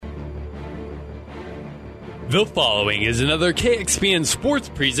The following is another KXPN Sports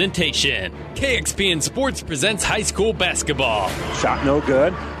presentation. KXPN Sports presents high school basketball. Shot no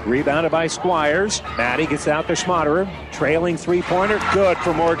good. Rebounded by Squires. Maddie gets out to Schmaderer. Trailing three-pointer. Good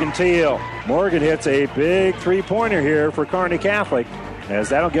for Morgan Teal. Morgan hits a big three-pointer here for Kearney Catholic, as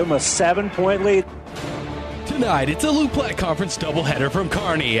that'll give them a 7-point lead. Tonight, it's a Lou Platte Conference doubleheader from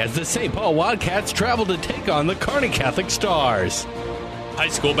Kearney as the St. Paul Wildcats travel to take on the Kearney Catholic Stars. High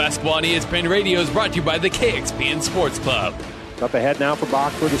school basketball on ESPN Radio is brought to you by the KXPN Sports Club. Up ahead now for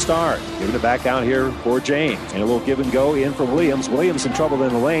Bach for the Stars. Giving it back out here for James. And a little give and go in for Williams. Williams in trouble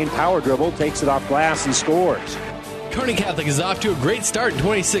in the lane. Power dribble, takes it off glass and scores. Kearney Catholic is off to a great start in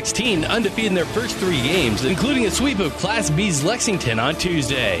 2016, undefeated in their first 3 games, including a sweep of Class B's Lexington on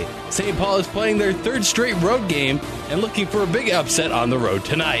Tuesday. St. Paul is playing their 3rd straight road game and looking for a big upset on the road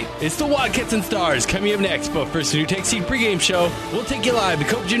tonight. It's the Wildcats and Stars coming up next, but first, the New Tech Seed pregame show. We'll take you live to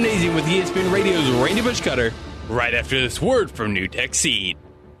Cope Gymnasium with ESPN Radio's Randy Bushcutter right after this word from New Tech Seed.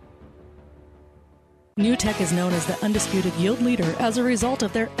 New Tech is known as the undisputed yield leader as a result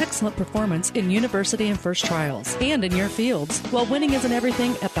of their excellent performance in university and first trials and in your fields. While winning isn't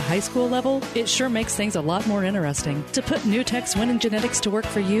everything at the high school level, it sure makes things a lot more interesting. To put New Tech's winning genetics to work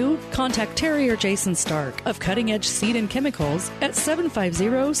for you, contact Terry or Jason Stark of Cutting Edge Seed and Chemicals at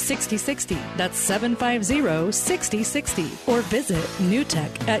 750-6060. That's 750-6060. Or visit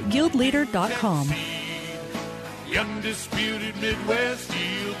newtech at yieldleader.com. The undisputed Midwest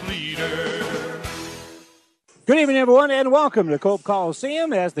yield leader. Good evening, everyone, and welcome to Cope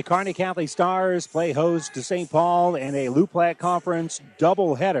Coliseum as the Kearney Catholic Stars play host to St. Paul in a Lou Platte Conference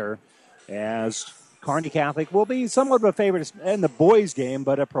doubleheader, as Kearney Catholic will be somewhat of a favorite in the boys' game,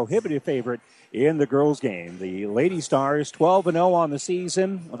 but a prohibitive favorite in the girls' game. The Lady Stars, 12-0 on the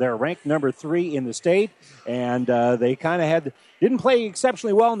season. They're ranked number 3 in the state, and they kind of didn't play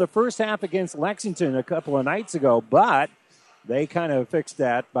exceptionally well in the first half against Lexington a couple of nights ago, but they kind of fixed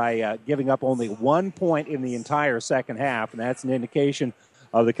that by giving up only 1 point in the entire second half, and that's an indication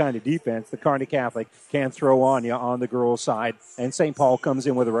of the kind of defense the Kearney Catholic can throw on you on the girls' side. And St. Paul comes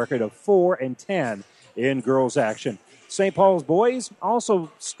in with a record of 4-10 in girls' action. St. Paul's boys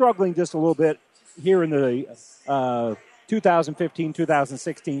also struggling just a little bit here in the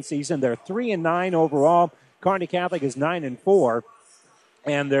 2015-2016 season. They're 3-9 overall. Kearney Catholic is 9-4,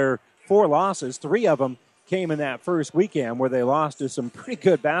 and their 4 losses, 3 of them came in that first weekend where they lost to some pretty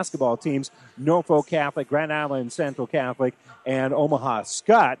good basketball teams, Norfolk Catholic, Grand Island Central Catholic, and Omaha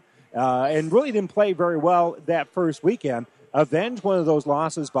Scott, and really didn't play very well that first weekend. Avenged one of those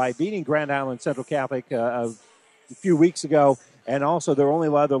losses by beating Grand Island Central Catholic a few weeks ago, and also their only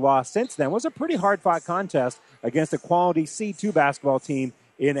other loss since then was a pretty hard-fought contest against a quality C2 basketball team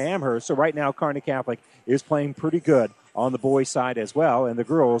in Amherst. So right now, Kearney Catholic is playing pretty good on the boys' side as well, and the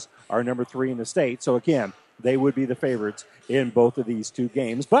girls are number 3 in the state. So again, they would be the favorites in both of these 2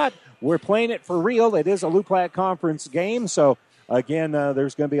 games. But we're playing it for real. It is a Lou Platte Conference game, so again,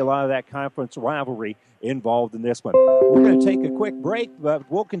 there's going to be a lot of that conference rivalry involved in this one. We're going to take a quick break, but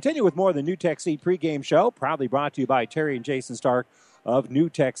we'll continue with more of the New Tech Seed pregame show, proudly brought to you by Terry and Jason Stark of New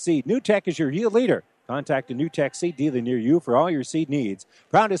Tech Seed. New Tech is your yield leader. Contact a New Tech Seed dealer near you for all your seed needs.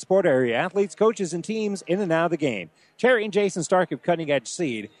 Proud to support area athletes, coaches, and teams in and out of the game. Terry and Jason Stark of Cutting Edge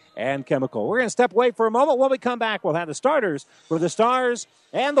Seed and Chemical. We're going to step away for a moment. When we come back, we'll have the starters for the Stars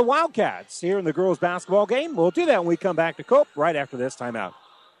and the Wildcats here in the girls' basketball game. We'll do that when we come back to Cope right after this timeout.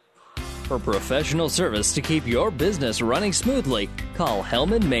 For professional service to keep your business running smoothly, call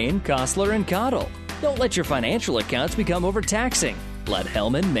Hellman, Maine, Kostler, and Cottle. Don't let your financial accounts become overtaxing. Let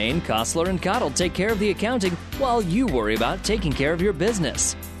Hellman, Maine, Kostler, and Cottle take care of the accounting while you worry about taking care of your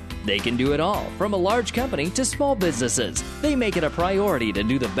business. They can do it all, from a large company to small businesses. They make it a priority to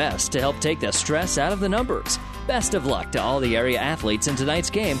do the best to help take the stress out of the numbers. Best of luck to all the area athletes in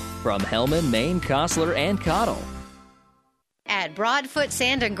tonight's game from Hellman, Maine, Kostler, and Cottle. At Broadfoot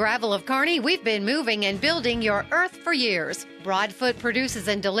Sand and Gravel of Kearney, we've been moving and building your earth for years. Broadfoot produces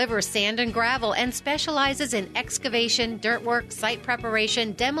and delivers sand and gravel and specializes in excavation, dirt work, site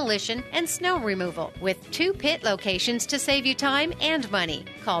preparation, demolition, and snow removal, with 2 pit locations to save you time and money.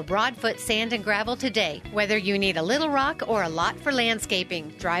 Call Broadfoot Sand and Gravel today, whether you need a little rock or a lot for landscaping,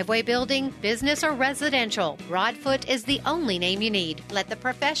 driveway building, business, or residential. Broadfoot is the only name you need. Let the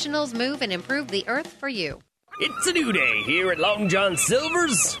professionals move and improve the earth for you. It's a new day here at Long John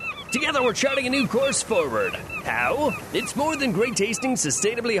Silver's. Together we're charting a new course forward. How? It's more than great tasting,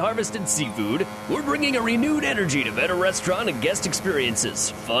 sustainably harvested seafood. We're bringing a renewed energy to better restaurant and guest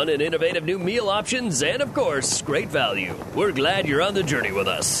experiences, fun and innovative new meal options, and of course, great value. We're glad you're on the journey with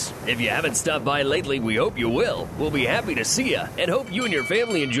us. If you haven't stopped by lately, we hope you will. We'll be happy to see you and hope you and your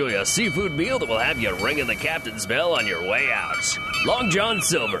family enjoy a seafood meal that will have you ringing the captain's bell on your way out. Long John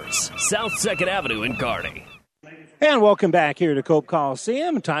Silver's, South 2nd Avenue in Kearney. And welcome back here to Cope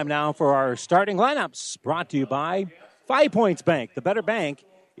Coliseum. Time now for our starting lineups, brought to you by 5 Points Bank, the better bank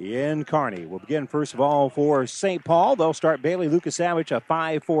in Kearney. We'll begin, first of all, for St. Paul. They'll start Bailey Lucasavage, a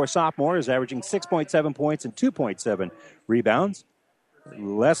 5'4" sophomore, is averaging 6.7 points and 2.7 rebounds.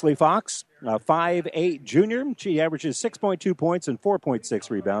 Leslie Fox, a 5'8" junior. She averages 6.2 points and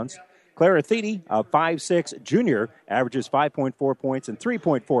 4.6 rebounds. Clara Thede, a 5'6" junior, averages 5.4 points and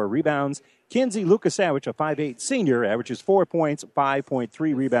 3.4 rebounds. Kinsey Lucasavage, a 5'8" senior, averages 4 points,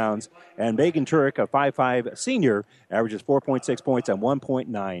 5.3 rebounds. And Megan Turek, a 5'5" senior, averages 4.6 points and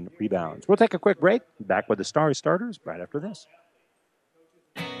 1.9 rebounds. We'll take a quick break. Back with the Stars starters right after this.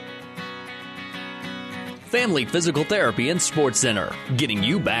 Family Physical Therapy and Sports Center, getting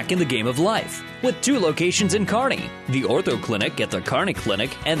you back in the game of life. With 2 locations in Kearney, the Ortho Clinic at the Kearney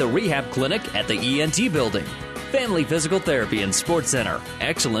Clinic and the Rehab Clinic at the ENT Building. Family Physical Therapy and Sports Center,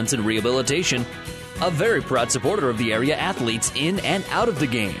 excellence in rehabilitation. A very proud supporter of the area athletes in and out of the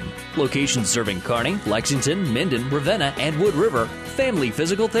game. Locations serving Kearney, Lexington, Minden, Ravenna, and Wood River. Family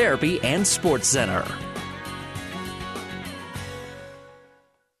Physical Therapy and Sports Center.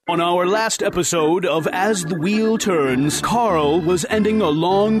 On our last episode of As the Wheel Turns, Carl was ending a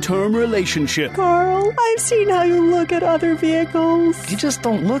long-term relationship. Carl, I've seen how you look at other vehicles. You just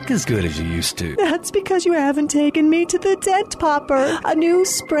don't look as good as you used to. That's because you haven't taken me to the Dent Popper. A new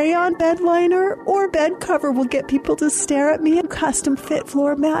spray-on bed liner or bed cover will get people to stare at me, and custom-fit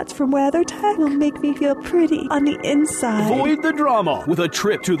floor mats from WeatherTech will make me feel pretty on the inside. Avoid the drama with a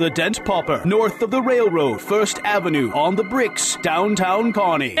trip to the Dent Popper, north of the railroad, 1st Avenue, on the Bricks, downtown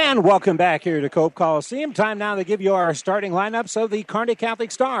Kearney. And welcome back here to Cope Coliseum. Time now to give you our starting lineups of the Kearney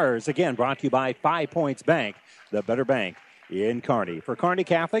Catholic Stars. Again, brought to you by 5 Points Bank, the better bank in Kearney. For Kearney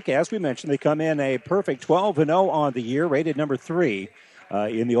Catholic, as we mentioned, they come in a perfect 12-0 on the year, rated number 3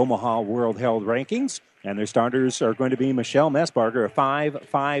 in the Omaha World Health Rankings. And their starters are going to be Michelle Messbarger, a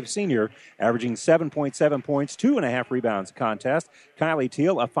 5'5" senior, averaging 7.7 points, 2.5 rebounds a contest. Kylie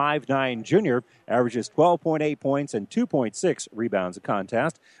Teal, a 5'9" junior, averages 12.8 points and 2.6 rebounds a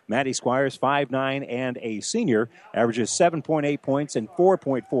contest. Maddie Squires, 5'9" and a senior, averages 7.8 points and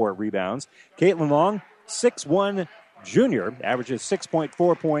 4.4 rebounds. Caitlin Long, 6'1" junior, averages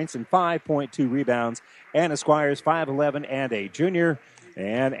 6.4 points and 5.2 rebounds. Anna Squires, 5'11" and a junior.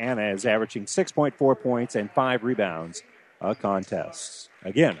 And Anna is averaging 6.4 points and 5 rebounds a contest.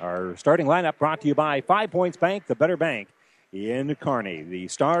 Again, our starting lineup brought to you by 5 Points Bank, the better bank in Kearney. The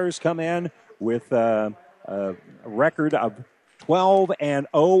Stars come in with a record of 12-0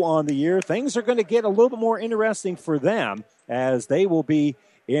 on the year. Things are going to get a little bit more interesting for them as they will be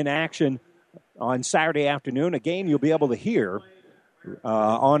in action on Saturday afternoon, a game you'll be able to hear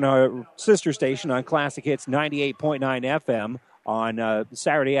on our sister station on Classic Hits 98.9 FM on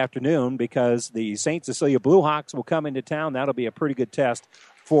Saturday afternoon, because the St. Cecilia Bluehawks will come into town. That'll be a pretty good test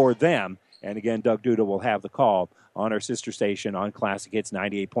for them. And again, Doug Duda will have the call on our sister station on Classic Hits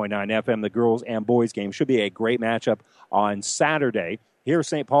 98.9 FM. The girls and boys game should be a great matchup on Saturday. Here,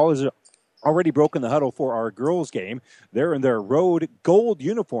 St. Paul has already broken the huddle for our girls game. They're in their road gold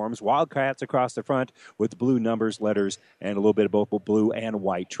uniforms, Wildcats across the front with blue numbers, letters, and a little bit of both blue and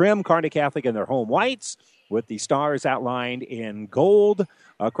white trim. Kearney Catholic in their home whites, with the Stars outlined in gold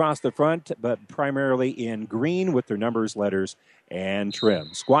across the front, but primarily in green with their numbers, letters, and trim.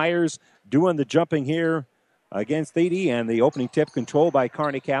 Squires doing the jumping here against Thede, and the opening tip controlled by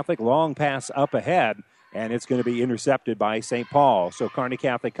Kearney Catholic. Long pass up ahead, and it's going to be intercepted by St. Paul. So Kearney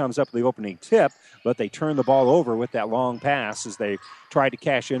Catholic comes up with the opening tip, but they turn the ball over with that long pass as they try to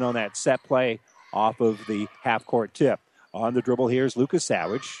cash in on that set play off of the half-court tip. On the dribble here is Lucas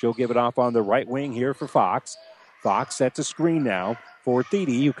Savage. She'll give it off on the right wing here for Fox. Fox sets a screen now for Thede,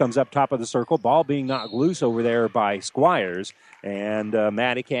 who comes up top of the circle. Ball being knocked loose over there by Squires. And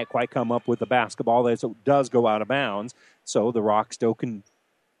Maddie can't quite come up with the basketball as it does go out of bounds. So the Rock still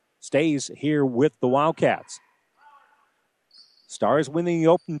stays here with the Wildcats. Stars winning the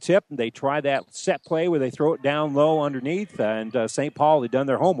open tip. They try that set play where they throw it down low underneath. And St. Paul had done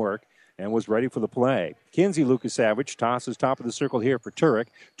their homework and was ready for the play. Kinsey Lukasavich tosses top of the circle here for Turek.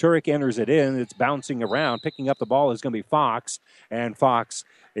 Turek enters it in. It's bouncing around. Picking up the ball is going to be Fox, and Fox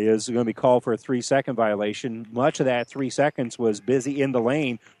is going to be called for a 3-second violation. Much of that 3 seconds was busy in the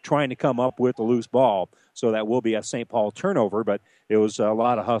lane trying to come up with the loose ball. So that will be a St. Paul turnover, but it was a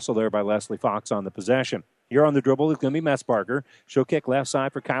lot of hustle there by Leslie Fox on the possession. Here on the dribble is going to be Messbarger. She'll kick left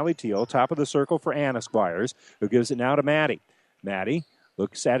side for Kylie Teal. Top of the circle for Anna Squires, who gives it now to Maddie. Maddie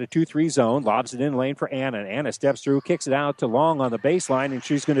looks at a 2-3 zone, lobs it in lane for Anna. And Anna steps through, kicks it out to Long on the baseline, and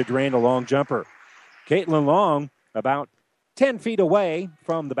she's going to drain a long jumper. Caitlin Long, about 10 feet away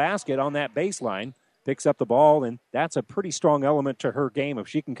from the basket on that baseline, picks up the ball, and that's a pretty strong element to her game if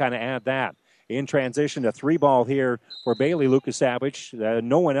she can kind of add that. In transition, a 3-ball here for Bailey Lukasavich.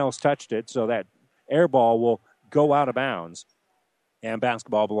 No one else touched it, so that air ball will go out of bounds, and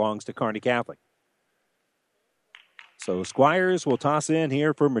basketball belongs to Kearney Catholic. So Squires will toss in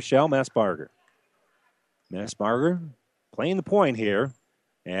here for Michelle Messbarger. Messbarger playing the point here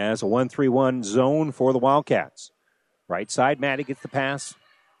as a 1-3-1 zone for the Wildcats. Right side, Maddie gets the pass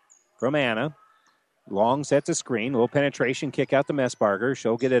from Anna. Long sets a screen, a little penetration, kick out to Messbarger.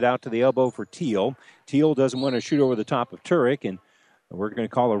 She'll get it out to the elbow for Teal. Teal doesn't want to shoot over the top of Turek, and we're going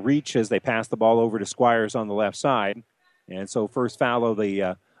to call a reach as they pass the ball over to Squires on the left side. And so first foul of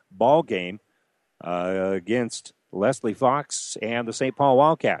the ball game against Leslie Fox and the St. Paul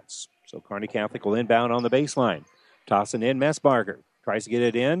Wildcats. So Kearney Catholic will inbound on the baseline. Tossing in Messbarger. Tries to get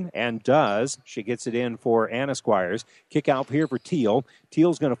it in and does. She gets it in for Anna Squires. Kick out here for Teal.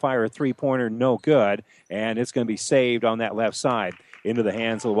 Teal's going to fire a three-pointer, no good. And it's going to be saved on that left side into the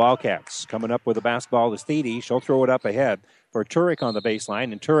hands of the Wildcats. Coming up with the basketball is Thede. She'll throw it up ahead for Turek on the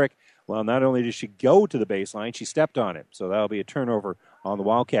baseline. And Turek, well, not only did she go to the baseline, she stepped on it. So that'll be a turnover on the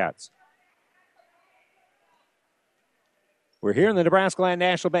Wildcats. We're here in the Nebraska Land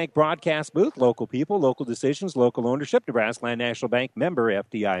National Bank broadcast booth. Local people, local decisions, local ownership. Nebraska Land National Bank member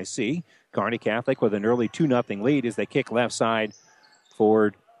FDIC. Kearney Catholic with an early 2-0 lead as they kick left side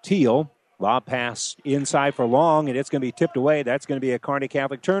for Teal. Lob pass inside for Long, and it's going to be tipped away. That's going to be a Kearney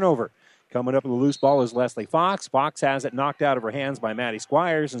Catholic turnover. Coming up with the loose ball is Leslie Fox. Fox has it knocked out of her hands by Maddie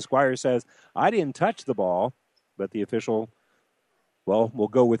Squires, and Squires says, I didn't touch the ball, but the official, well, we'll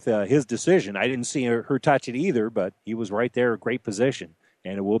go with his decision. I didn't see her touch it either, but he was right there, great position,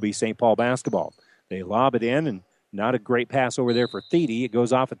 and it will be St. Paul basketball. They lob it in, and not a great pass over there for Thede. It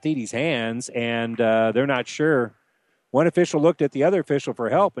goes off of Thede's hands, and they're not sure. One official looked at the other official for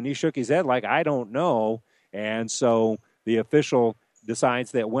help, and he shook his head like, I don't know, and so the official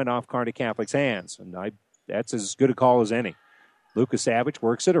decides that it went off Kearney Catholic's hands, and that's as good a call as any. Lukasavich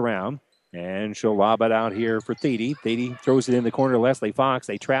works it around. And she'll lob it out here for Thede. Thede throws it in the corner to Leslie Fox.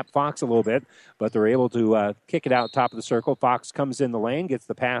 They trap Fox a little bit, but they're able to kick it out top of the circle. Fox comes in the lane, gets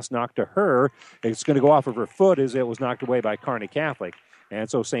the pass knocked to her. It's going to go off of her foot as it was knocked away by Kearney Catholic. And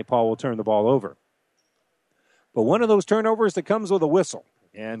so St. Paul will turn the ball over. But one of those turnovers that comes with a whistle.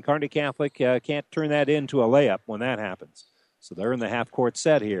 And Kearney Catholic can't turn that into a layup when that happens. So they're in the half-court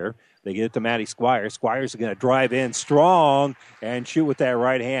set here. They get it to Maddie Squires. Squires is going to drive in strong and shoot with that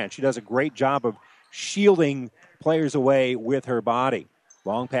right hand. She does a great job of shielding players away with her body.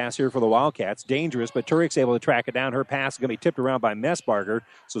 Long pass here for the Wildcats. Dangerous, but Turek's able to track it down. Her pass is going to be tipped around by Messbarger,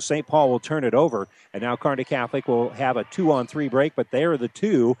 so St. Paul will turn it over. And now Kearney Catholic will have a 2-on-3 break, but they are the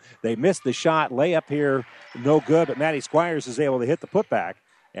two. They missed the shot. Layup here, no good, but Maddie Squires is able to hit the putback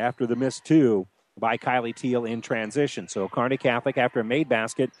after the missed two by Kylie Teal in transition. So Kearney Catholic, after a made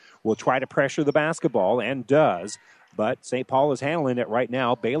basket, will try to pressure the basketball and does. But St. Paul is handling it right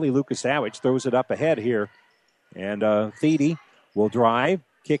now. Bailey Lukasavich throws it up ahead here. And Thede will drive,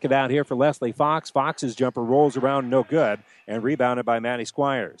 kick it out here for Leslie Fox. Fox's jumper rolls around, no good, and rebounded by Maddie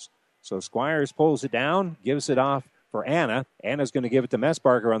Squires. So Squires pulls it down, gives it off for Anna. Anna's going to give it to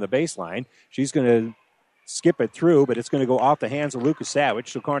Messbarger on the baseline. She's going to skip it through, but it's going to go off the hands of Lukasavich.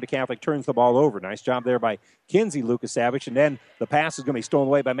 So Kearney Catholic turns the ball over. Nice job there by Kinsey Lukasavich. And then the pass is going to be stolen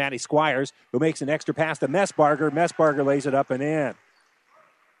away by Maddie Squires, who makes an extra pass to Messbarger. Messbarger lays it up and in.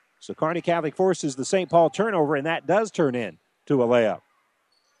 So Kearney Catholic forces the St. Paul turnover, and that does turn in to a layup.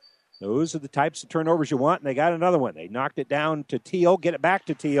 Those are the types of turnovers you want, and they got another one. They knocked it down to Teal, get it back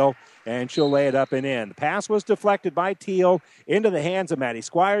to Teal, and she'll lay it up and in. The pass was deflected by Teal into the hands of Maddie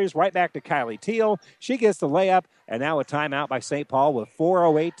Squires, right back to Kylie Teal. She gets the layup, and now a timeout by St. Paul with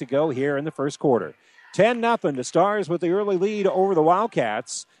 4:08 to go here in the first quarter. 10-0, the Stars with the early lead over the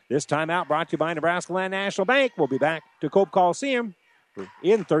Wildcats. This timeout brought to you by Nebraska Land National Bank. We'll be back to Cope Coliseum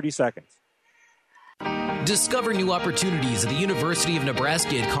in 30 seconds. Discover new opportunities at the University of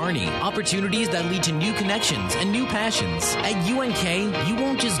Nebraska at Kearney. Opportunities that lead to new connections and new passions. At UNK, you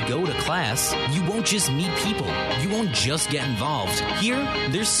won't just go to class. You won't just meet people. You won't just get involved. Here,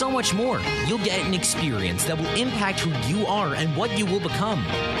 there's so much more. You'll get an experience that will impact who you are and what you will become.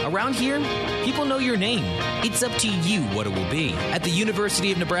 Around here, people know your name. It's up to you what it will be. At the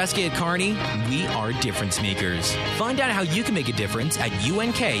University of Nebraska at Kearney, we are difference makers. Find out how you can make a difference at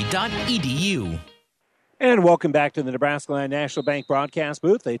unk.edu. And welcome back to the Nebraska Land National Bank broadcast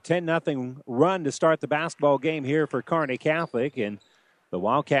booth. A 10-0 run to start the basketball game here for Kearney Catholic. And the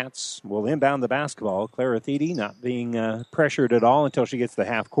Wildcats will inbound the basketball. Clara Thede not being pressured at all until she gets to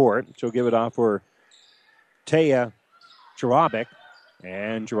half court. She'll give it off for Taya Jarabek.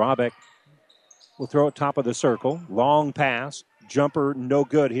 And Jarabek will throw it top of the circle. Long pass. Jumper no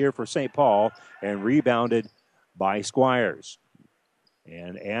good here for St. Paul. And rebounded by Squires.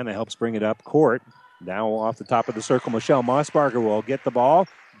 And Anna helps bring it up court. Now off the top of the circle, Michelle Mossbarger will get the ball.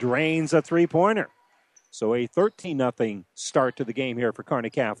 Drains a three-pointer. So a 13-0 start to the game here for Kearney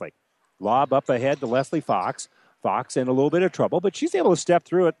Catholic. Lob up ahead to Leslie Fox. Fox in a little bit of trouble, but she's able to step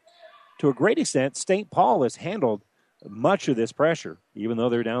through it to a great extent. St. Paul has handled much of this pressure, even though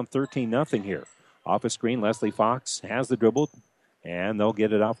they're down 13-0 here. Off a screen, Leslie Fox has the dribble, and they'll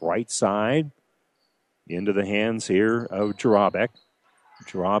get it off right side into the hands here of Jarabek.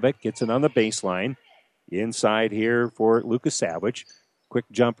 Jarabek gets it on the baseline. Inside here for Lucas Savage. Quick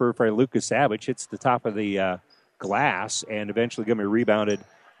jumper for Lucas Savage. Hits the top of the glass and eventually going to be rebounded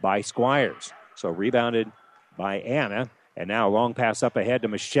by Squires. So rebounded by Anna. And now a long pass up ahead to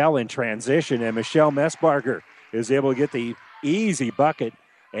Michelle in transition. And Michelle Messbarger is able to get the easy bucket.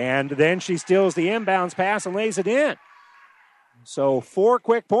 And then she steals the inbounds pass and lays it in. So 4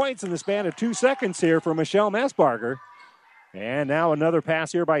 quick points in the span of 2 seconds here for Michelle Messbarger. And now another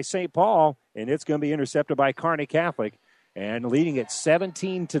pass here by St. Paul, and it's going to be intercepted by Kearney Catholic. And leading it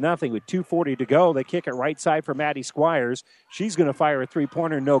 17-0 with 2:40 to go. They kick it right side for Maddie Squires. She's going to fire a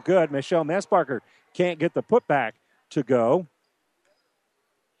three-pointer, no good. Michelle Messbarger can't get the putback to go.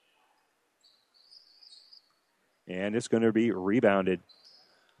 And it's going to be rebounded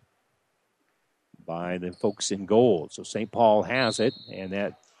by the folks in gold. So St. Paul has it, and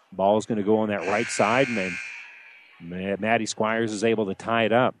that ball is going to go on that right side, and then Maddie Squires is able to tie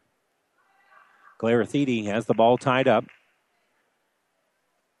it up. Clara Thede has the ball tied up.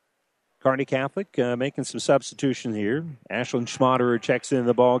 Kearney Catholic making some substitution here. Ashlyn Schmaderer checks in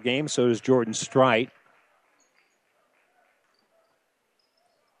the ball game. So does Jordan Strite.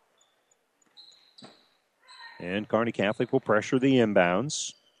 And Kearney Catholic will pressure the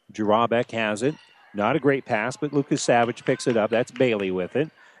inbounds. Jarabek has it. Not a great pass, but Lucas Savage picks it up. That's Bailey with it.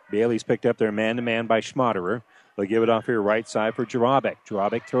 Bailey's picked up there man-to-man by Schmaderer. They'll give it off here right side for Jarabek.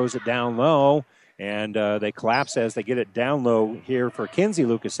 Jarabek throws it down low, and they collapse as they get it down low here for Kinsey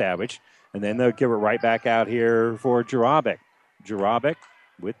Lucas Savage. And then they'll give it right back out here for Jarabek. Jarabek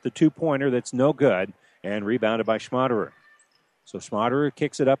with the two-pointer that's no good, and rebounded by Schmaderer. So Schmaderer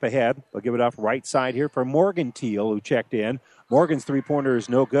kicks it up ahead. They'll give it off right side here for Morgan Teal, who checked in. Morgan's three-pointer is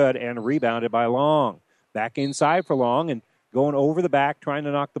no good, and rebounded by Long. Back inside for Long, and going over the back, trying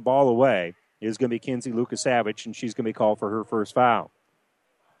to knock the ball away, is going to be Kinsey Lucas Savage, and she's going to be called for her first foul.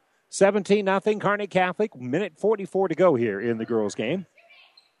 17-0 Kearney Catholic. Minute 44 to go here in the girls' game.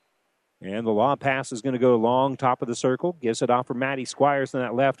 And the lob pass is going to go long, top of the circle. Gives it off for Maddie Squires in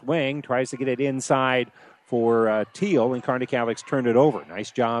that left wing. Tries to get it inside for Teal, and Kearney Catholic's turned it over.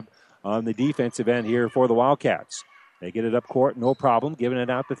 Nice job on the defensive end here for the Wildcats. They get it up court, no problem, giving it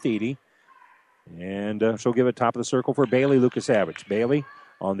out to Thede. And she'll give it top of the circle for Bailey Lucas Savage. Bailey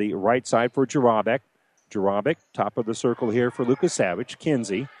on the right side for Jarabek. Jarabek, top of the circle here for Lucas Savage.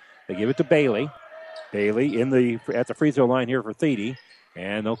 Kinsey, they give it to Bailey. Bailey at the free throw line here for Thede.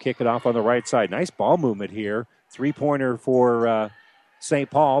 And they'll kick it off on the right side. Nice ball movement here. Three-pointer for St.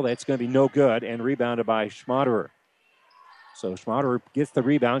 Paul. That's going to be no good, and rebounded by Schmaderer. So Schmaderer gets the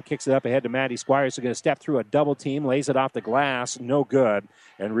rebound, kicks it up ahead to Maddie Squires. They're going to step through a double team, lays it off the glass, no good,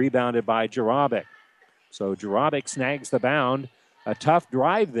 and rebounded by Jarabek. So Jarabek snags the bound. A tough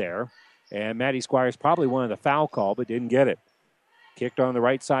drive there, and Maddie Squires probably wanted the foul call, but didn't get it. Kicked on the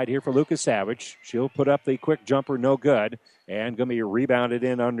right side here for Lucas Savage. She'll put up the quick jumper, no good, and going to be rebounded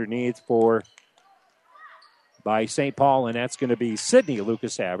in underneath by St. Paul, and that's going to be Sydney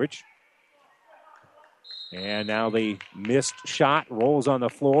Lucas Savage. And now the missed shot rolls on the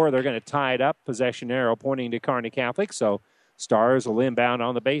floor. They're going to tie it up. Possession arrow pointing to Kearney Catholic. So Stars will inbound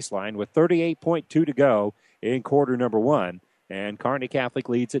on the baseline with 38.2 to go in quarter number one. And Kearney Catholic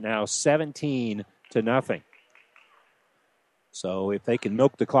leads it now 17-0. So if they can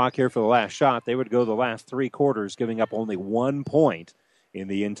milk the clock here for the last shot, they would go the last 3 quarters, giving up only 1 point in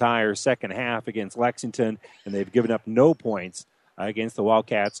the entire second half against Lexington, and they've given up no points against the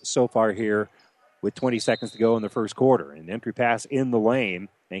Wildcats so far here with 20 seconds to go in the first quarter. An entry pass in the lane,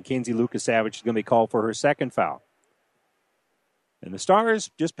 and Kinsey Lucas-Savage is going to be called for her second foul. And the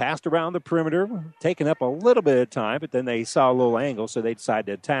Stars just passed around the perimeter, taking up a little bit of time, but then they saw a little angle, so they decided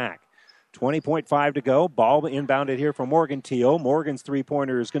to attack. 20.5 to go. Ball inbounded here from Morgan Teal. Morgan's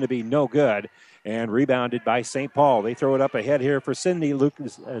three-pointer is going to be no good, and rebounded by St. Paul. They throw it up ahead here for Sydney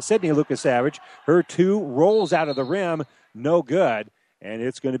Lucas-Savage. Her 2 rolls out of the rim, no good, and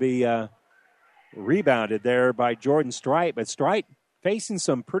it's going to be rebounded there by Jordan Strite. But Strite facing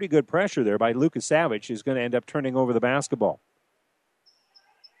some pretty good pressure there by Lucas-Savage, who's going to end up turning over the basketball.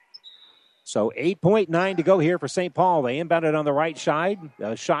 So 8.9 to go here for St. Paul. They inbounded on the right side.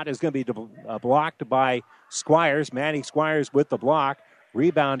 The shot is going to be blocked by Squires. Maddie Squires with the block.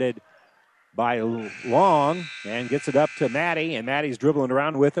 Rebounded by Long and gets it up to Maddie. And Maddie's dribbling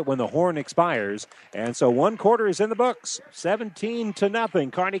around with it when the horn expires. And so 1 quarter is in the books.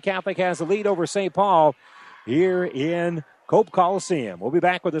 17-0. Kearney Catholic has the lead over St. Paul here in Cope Coliseum. We'll be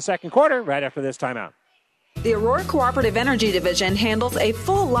back with the second quarter right after this timeout. The Aurora Cooperative Energy Division handles a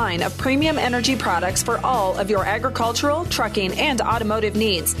full line of premium energy products for all of your agricultural, trucking, and automotive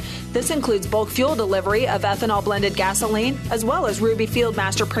needs. This includes bulk fuel delivery of ethanol-blended gasoline, as well as Ruby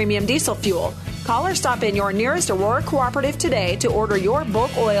Fieldmaster Premium Diesel Fuel. Call or stop in your nearest Aurora Cooperative today to order your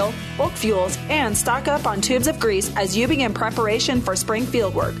bulk oil, bulk fuels, and stock up on tubes of grease as you begin preparation for spring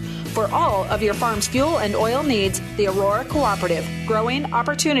fieldwork. For all of your farm's fuel and oil needs, the Aurora Cooperative. Growing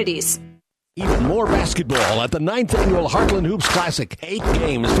opportunities. Even more basketball at the 9th Annual Heartland Hoops Classic. 8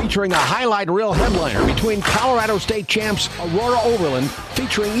 games featuring a highlight reel headliner between Colorado State champs Aurora Overland,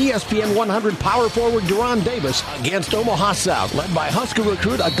 featuring ESPN 100 power forward Deron Davis against Omaha South, led by Husker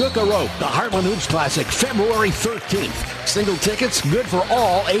recruit Aguka Rope. The Heartland Hoops Classic, February 13th. Single tickets good for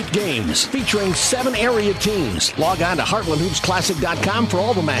all 8 games, featuring 7 area teams. Log on to heartlandhoopsclassic.com for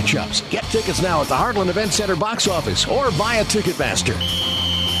all the matchups. Get tickets now at the Heartland Event Center box office or via Ticketmaster.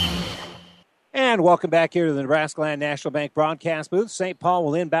 And welcome back here to the Nebraska Land National Bank broadcast booth. St. Paul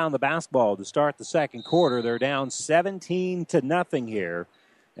will inbound the basketball to start the second quarter. They're down 17-0 here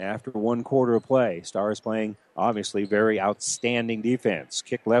after 1 quarter of play. Stars playing, obviously, very outstanding defense.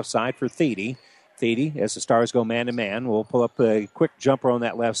 Kick left side for Thede. Thede, as the Stars go man-to-man, will pull up a quick jumper on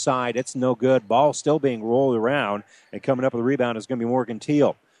that left side. It's no good. Ball still being rolled around, and coming up with the rebound is going to be Morgan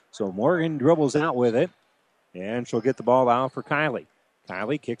Teal. So Morgan dribbles out with it, and she'll get the ball out for Kylie.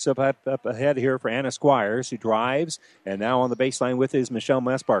 Kylie kicks up ahead here for Anna Squires, who drives, and now on the baseline with is Michelle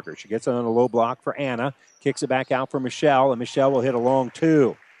Messbarker. She gets it on a low block for Anna, kicks it back out for Michelle, and Michelle will hit a long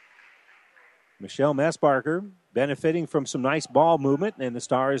 2. Michelle Messbarker benefiting from some nice ball movement, and the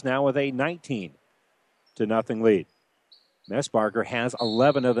Stars now with a 19-0 lead. Messbarker has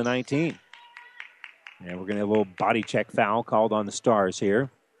 11 of the 19. And we're going to have a little body check foul called on the Stars here.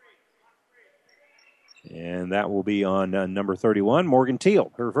 And that will be on number 31, Morgan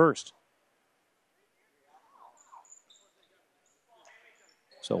Teal, her first.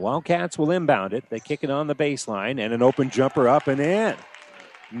 So Wildcats will inbound it. They kick it on the baseline, and an open jumper up and in.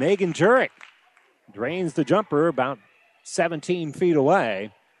 Megan Jurek drains the jumper about 17 feet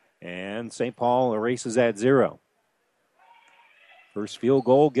away, and St. Paul erases at 0. First field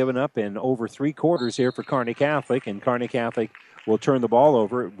goal given up in over 3 quarters here for Kearney Catholic, and Kearney Catholic will turn the ball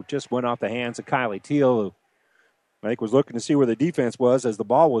over. It just went off the hands of Kylie Teal, who I think was looking to see where the defense was as the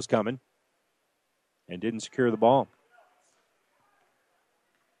ball was coming and didn't secure the ball.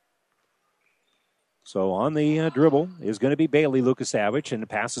 So on the dribble is going to be Bailey Lucas-Savage, and the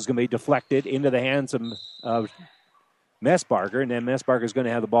pass is going to be deflected into the hands of Messbarker, and then Messbarker is going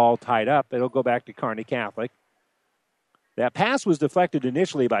to have the ball tied up. It'll go back to Kearney Catholic. That pass was deflected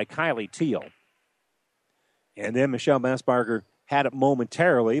initially by Kylie Teal. And then Michelle Messbarker had it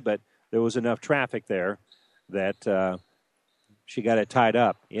momentarily, but there was enough traffic there that she got it tied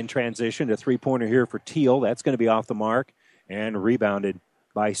up. In transition, a 3-pointer here for Teal. That's going to be off the mark and rebounded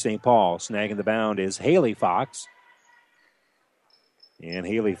by St. Paul. Snagging the bound is Haley Fox. And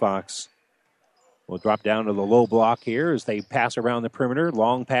Haley Fox will drop down to the low block here as they pass around the perimeter.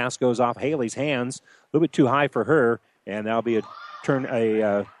 Long pass goes off Haley's hands. A little bit too high for her, and that'll be a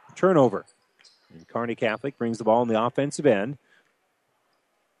turnover. And Kearney Catholic brings the ball in the offensive end.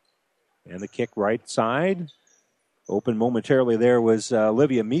 And the kick right side. Open momentarily there was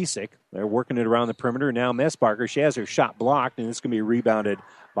Olivia Misek. They're working it around the perimeter. Now Messbarker, she has her shot blocked, and it's going to be rebounded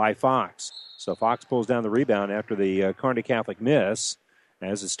by Fox. So Fox pulls down the rebound after the Kearney Catholic miss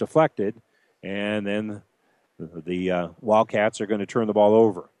as it's deflected. And then the Wildcats are going to turn the ball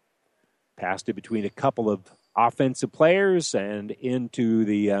over. Passed it between a couple of offensive players and into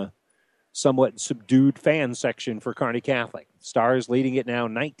the somewhat subdued fan section for Kearney Catholic. Stars leading it now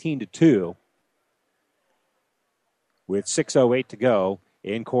 19-2 with 6:08 to go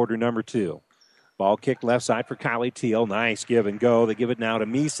in quarter number 2. Ball kicked left side for Kylie Teal. Nice give and go. They give it now to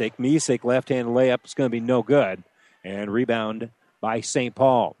Misek. Misek left-handed layup is going to be no good. And rebound by St.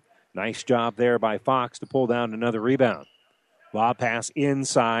 Paul. Nice job there by Fox to pull down another rebound. Lob pass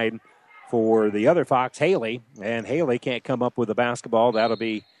inside for the other Fox, Haley. And Haley can't come up with a basketball. That'll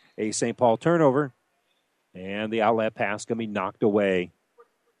be a St. Paul turnover. And the outlet pass going to be knocked away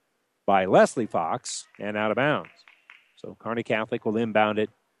by Leslie Fox and out of bounds. So Kearney Catholic will inbound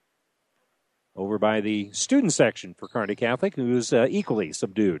it over by the student section for Kearney Catholic, who is equally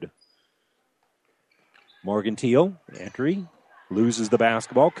subdued. Morgan Teal, entry, loses the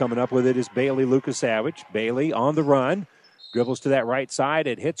basketball. Coming up with it is Bailey Lucas-Savage. Bailey on the run, dribbles to that right side.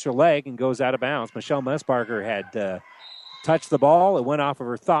 It hits her leg and goes out of bounds. Michelle Messbarger had touched the ball. It went off of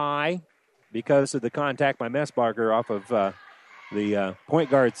her thigh because of the contact by Messbarger off of the point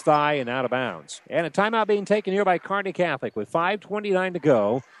guard's thigh and out of bounds. And a timeout being taken here by Kearney Catholic with 5:29 to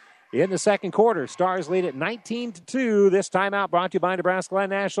go in the second quarter. Stars lead at 19-2. This timeout brought to you by Nebraska Land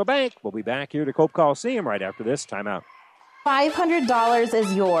National Bank. We'll be back here to Cope Coliseum right after this timeout. $500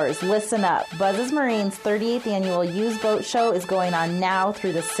 is yours. Listen up. Buzz's Marine's 38th annual used boat show is going on now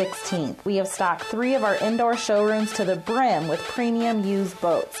through the 16th. We have stocked 3 of our indoor showrooms to the brim with premium used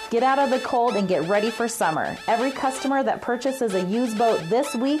boats. Get out of the cold and get ready for summer. Every customer that purchases a used boat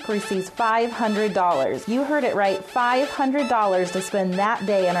this week receives $500. You heard it right, $500 to spend that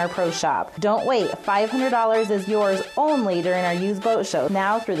day in our pro shop. Don't wait. $500 is yours only during our used boat show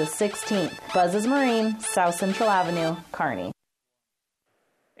now through the 16th. Buzz's Marine, South Central Avenue, Kearney.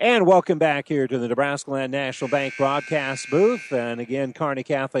 And welcome back here to the Nebraska Land National Bank broadcast booth. And again, Kearney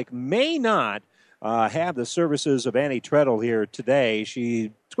Catholic may not have the services of Annie Treadle here today.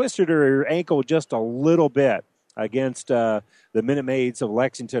 She twisted her ankle just a little bit against the Minute Maids of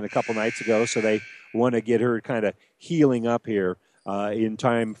Lexington a couple nights ago, so they want to get her kind of healing up here in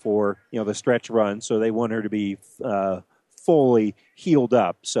time for the stretch run. So they want her to be fully healed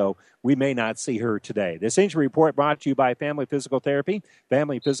up. So we may not see her today. This injury report brought to you by Family Physical Therapy.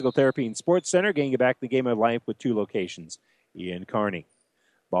 Family Physical Therapy and Sports Center, getting you back to the game of life with 2 locations in Kearney.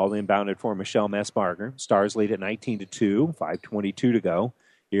 Ball inbounded for Michelle Messbarger. Stars lead at 19-2, 5:22 to go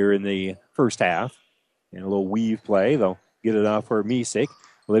here in the first half. And a little weave play. They'll get it off for Misek.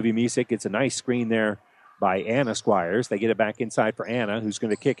 Olivia Misek gets a nice screen there by Anna Squires. They get it back inside for Anna, who's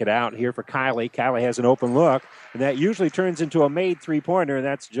going to kick it out here for Kylie. Kylie has an open look, and that usually turns into a made three-pointer, and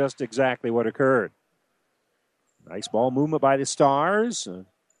that's just exactly what occurred. Nice ball movement by the Stars.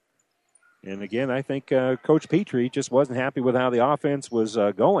 And again, I think Coach Petrie just wasn't happy with how the offense was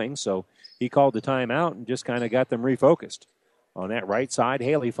going, so he called the timeout and just kind of got them refocused. On that right side,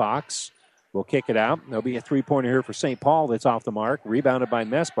 Haley Fox will kick it out. There'll be a three-pointer here for St. Paul that's off the mark, rebounded by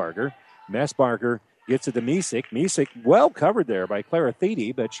Messbarger. Messbarger gets it to Misek. Misek well covered there by Clara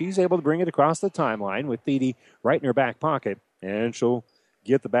Thiede, but she's able to bring it across the timeline with Thiede right in her back pocket, and she'll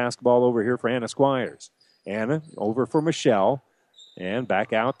get the basketball over here for Anna Squires. Anna over for Michelle, and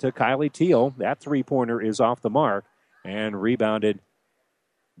back out to Kylie Teal. That three-pointer is off the mark and rebounded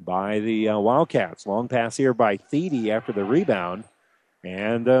by the Wildcats. Long pass here by Thiede after the rebound,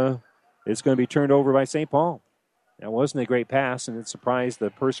 and it's going to be turned over by St. Paul. That wasn't a great pass, and it surprised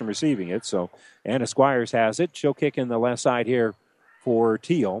the person receiving it. So Anna Squires has it. She'll kick in the left side here for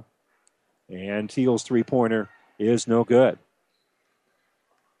Teal. And Teal's three-pointer is no good.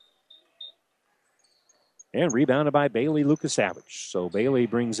 And rebounded by Bailey Lucas-Savage. So Bailey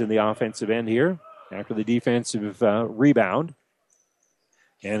brings in the offensive end here after the defensive rebound.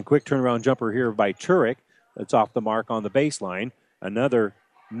 And quick turnaround jumper here by Turek. That's off the mark on the baseline. Another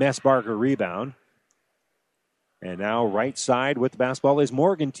Messbarger rebound. And now right side with the basketball is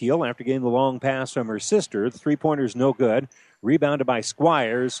Morgan Teal after getting the long pass from her sister. The three-pointer's no good. Rebounded by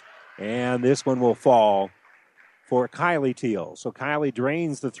Squires. And this one will fall for Kylie Teal. So Kylie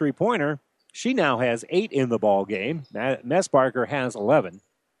drains the three-pointer. She now has 8 in the ball game. Messbarger has 11.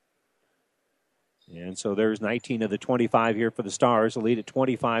 And so there's 19 of the 25 here for the Stars. The lead at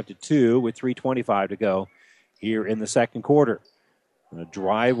 25-2 with 3:25 to go here in the second quarter. A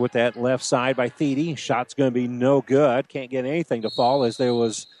drive with that left side by Thiede. Shot's going to be no good. Can't get anything to fall as there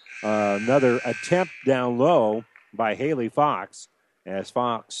was another attempt down low by Haley Fox as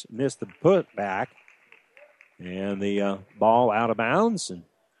Fox missed the putback. And the ball out of bounds. And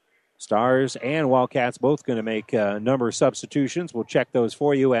Stars and Wildcats both going to make a number of substitutions. We'll check those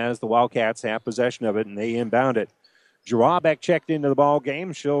for you as the Wildcats have possession of it and they inbound it. Jarabek checked into the ball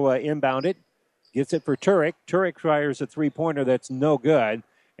game. She'll inbound it. Gets it for Turek. Turek fires a three-pointer that's no good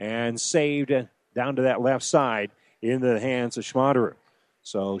and saved down to that left side into the hands of Schmaderer.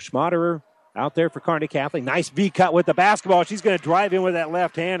 So Schmaderer out there for Kearney Catholic. Nice V-cut with the basketball. She's going to drive in with that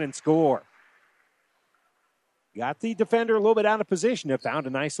left hand and score. Got the defender a little bit out of position and found a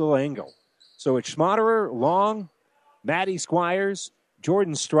nice little angle. So it's Schmaderer, Long, Maddie Squires,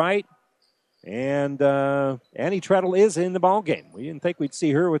 Jordan Strite, and Annie Treadle is in the ball game. We didn't think we'd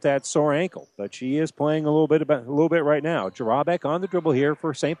see her with that sore ankle, but she is playing a little bit right now. Jarabek on the dribble here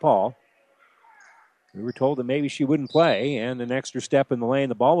for St. Paul. We were told that maybe she wouldn't play, and an extra step in the lane.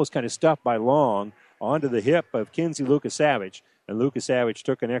 The ball was kind of stuffed by Long onto the hip of Kinsey Lucas-Savage, and Lucas-Savage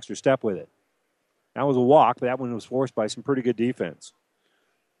took an extra step with it. That was a walk, but that one was forced by some pretty good defense.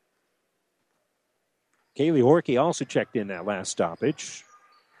 Kaylee Horkey also checked in that last stoppage,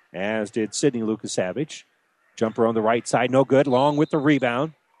 as did Sydney Lucas-Savage. Jumper on the right side, no good. Long with the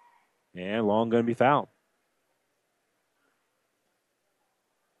rebound, and Long going to be fouled.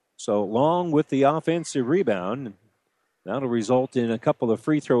 So Long with the offensive rebound. That'll result in a couple of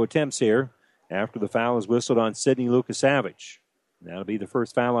free throw attempts here after the foul is whistled on Sydney Lucas-Savage. That'll be the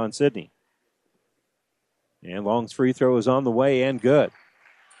first foul on Sydney. And Long's free throw is on the way and good.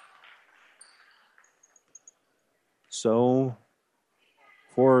 So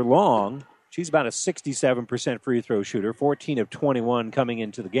for Long, she's about a 67% free throw shooter, 14 of 21 coming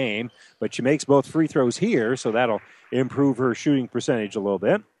into the game. But she makes both free throws here, so that'll improve her shooting percentage a little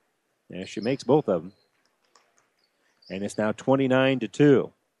bit. And she makes both of them. And it's now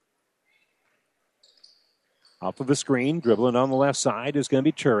 29-2. Off of the screen, dribbling on the left side is going to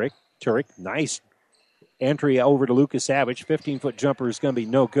be Turek. Turek, nice entry over to Lucas-Savage. 15-foot jumper is going to be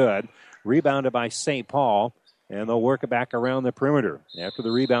no good. Rebounded by St. Paul, and they'll work it back around the perimeter. After the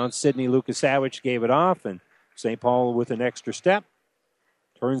rebound, Sydney Lucas-Savage gave it off, and St. Paul with an extra step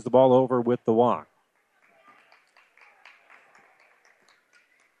turns the ball over with the walk.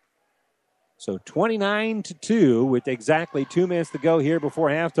 So 29-2 with exactly 2 minutes to go here before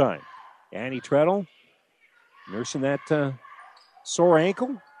halftime. Annie Treadle nursing that sore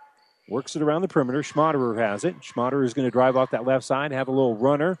ankle. Works it around the perimeter. Schmaderer has it. Schmaderer is going to drive off that left side, have a little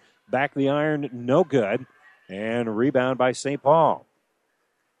runner. Back the iron, no good. And a rebound by St. Paul.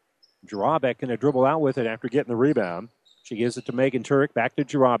 Jarabek going to dribble out with it after getting the rebound. She gives it to Megan Turek. Back to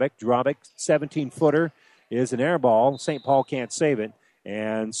Jarabek. Jarabek, 17-footer, is an air ball. St. Paul can't save it.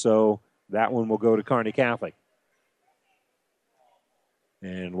 And so that one will go to Kearney Catholic.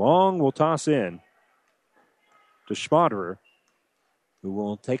 And Long will toss in to Schmaderer, who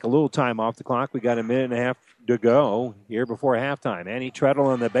will take a little time off the clock. We got a minute and a half to go here before halftime. Annie Treadle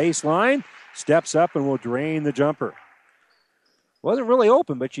on the baseline, steps up and will drain the jumper. Wasn't really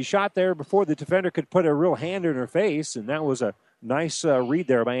open, but she shot there before the defender could put a real hand in her face, and that was a nice read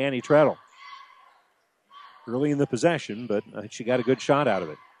there by Annie Treadle. Early in the possession, but she got a good shot out of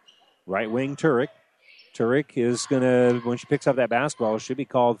it. Right wing Turek. Turek is going to, when she picks up that basketball, should be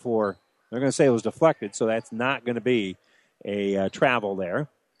called for, they're going to say it was deflected, so that's not going to be a travel there.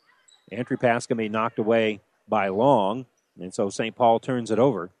 Entry pass going to be knocked away by Long, and so St. Paul turns it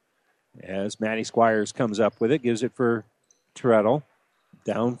over as Maddie Squires comes up with it, gives it for Treadle.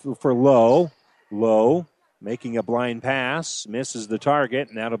 Down for Lowe. Lowe making a blind pass, misses the target,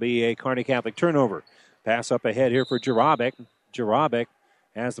 and that'll be a Kearney Catholic turnover. Pass up ahead here for Jarabek. Jarabek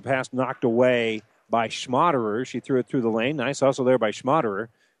has the pass knocked away by Schmaderer. She threw it through the lane. Nice hustle there by Schmaderer.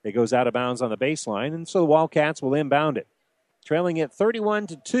 It goes out of bounds on the baseline, and so the Wildcats will inbound it. Trailing it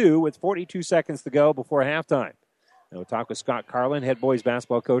 31-2 with 42 seconds to go before halftime. And we'll talk with Scott Carlin, head boys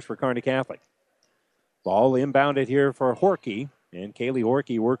basketball coach for Kearney Catholic. Ball inbounded here for Horkey, and Kaylee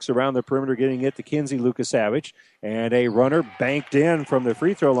Horkey works around the perimeter, getting it to Kinsey Lucas-Savage. And a runner banked in from the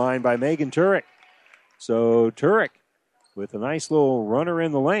free throw line by Megan Turek. So Turek with a nice little runner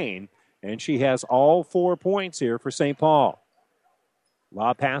in the lane, and she has all 4 points here for St. Paul.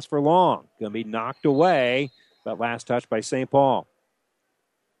 Lob pass for Long. Going to be knocked away, but last touch by St. Paul.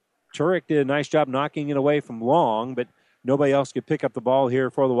 Turek did a nice job knocking it away from Long, but nobody else could pick up the ball here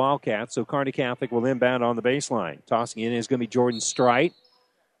for the Wildcats, so Kearney Catholic will inbound on the baseline. Tossing in is going to be Jordan Strite,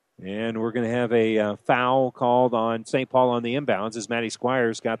 and we're going to have a foul called on St. Paul on the inbounds as Maddie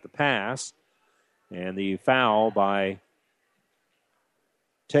Squires got the pass, and the foul by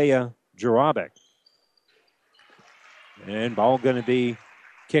Taya Jarabek. And ball going to be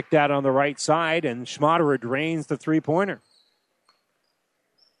kicked out on the right side, and Schmaderer drains the three-pointer.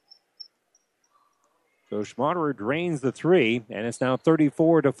 So Schmaderer drains the three, and it's now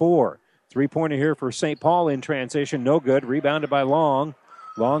 34-4. Three-pointer here for St. Paul in transition. No good. Rebounded by Long.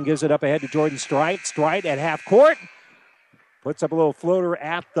 Long gives it up ahead to Jordan Strite. Strite at half court. Puts up a little floater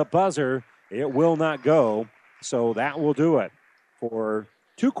at the buzzer. It will not go. So that will do it for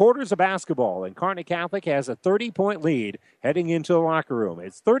 2 quarters of basketball. And Kearney Catholic has a 30-point lead heading into the locker room.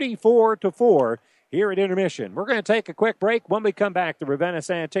 It's 34-4 here at intermission. We're going to take a quick break. When we come back, the Ravenna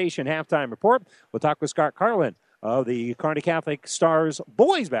Sanitation halftime report. We'll talk with Scott Carlin of the Kearney Catholic Stars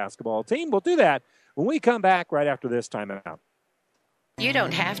boys basketball team. We'll do that when we come back right after this timeout. You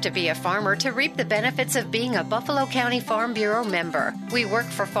don't have to be a farmer to reap the benefits of being a Buffalo County Farm Bureau member. We work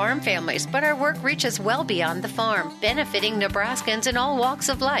for farm families, but our work reaches well beyond the farm, benefiting Nebraskans in all walks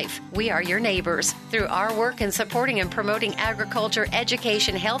of life. We are your neighbors. Through our work in supporting and promoting agriculture,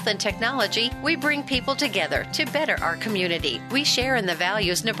 education, health, and technology, we bring people together to better our community. We share in the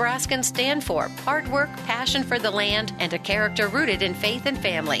values Nebraskans stand for: hard work, passion for the land, and a character rooted in faith and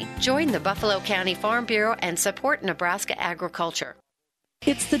family. Join the Buffalo County Farm Bureau and support Nebraska agriculture.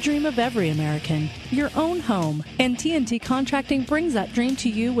 It's the dream of every American, your own home. And TNT Contracting brings that dream to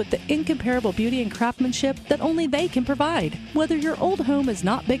you with the incomparable beauty and craftsmanship that only they can provide. Whether your old home is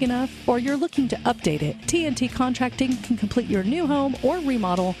not big enough or you're looking to update it, TNT Contracting can complete your new home or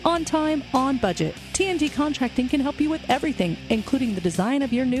remodel on time, on budget. TNT Contracting can help you with everything, including the design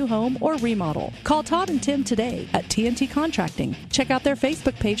of your new home or remodel. Call Todd and Tim today at TNT Contracting. Check out their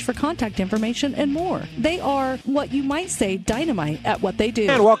Facebook page for contact information and more. They are what you might say dynamite at what they do.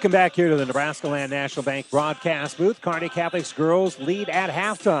 And welcome back here to the Nebraska Land National Bank broadcast booth. Kearney Catholic's girls lead at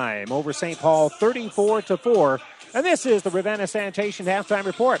halftime over St. Paul 34-4. And this is the Ravenna Sanitation halftime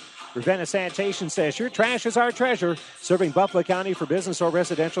report. Ravenna Sanitation says your trash is our treasure, serving Buffalo County for business or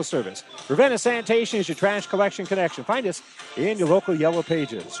residential service. Ravenna Sanitation is your trash collection connection. Find us in your local Yellow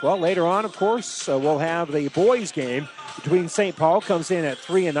Pages. Well, later on, of course, we'll have the boys game between St. Paul, comes in at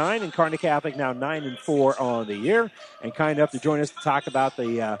 3-9, and Kearney Catholic now 9-4 on the year. And kind enough to join us to talk about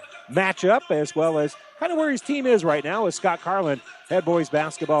the matchup, as well as kind of where his team is right now, is Scott Carlin, head boys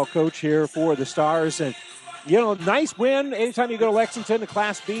basketball coach here for the Stars. And you know, nice win. Anytime you go to Lexington, the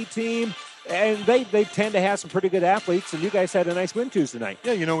Class B team, and they tend to have some pretty good athletes, and you guys had a nice win Tuesday night.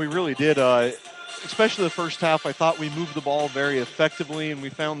 Yeah, you know, we really did. Especially the first half, I thought we moved the ball very effectively, and we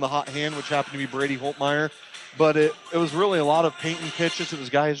found the hot hand, which happened to be Brady Holtmeyer. But it was really a lot of painting pitches. It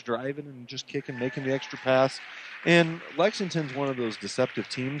was guys driving and just kicking, making the extra pass. And Lexington's one of those deceptive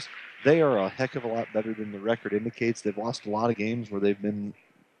teams. They are a heck of a lot better than the record indicates. They've lost a lot of games where they've been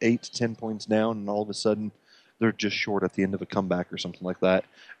 8 to 10 points down, and all of a sudden they're just short at the end of a comeback or something like that.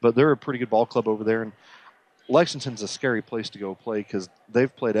 But they're a pretty good ball club over there, and Lexington's a scary place to go play because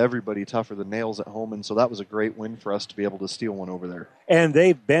they've played everybody tougher than nails at home, and so that was a great win for us to be able to steal one over there. And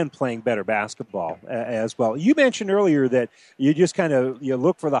they've been playing better basketball as well. You mentioned earlier that you just kind of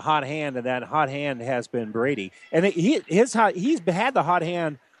look for the hot hand, and that hot hand has been Brady. And he's had the hot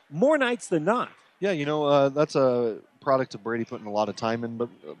hand more nights than not. Yeah, you know, that's a product of Brady putting a lot of time in, but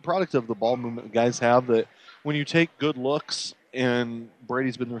a product of the ball movement guys have, that when you take good looks, and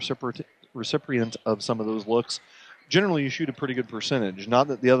Brady's been the recipient of some of those looks, generally you shoot a pretty good percentage. Not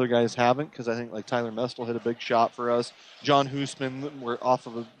that the other guys haven't, because I think like Tyler Mestel hit a big shot for us. John Hoosman, we're off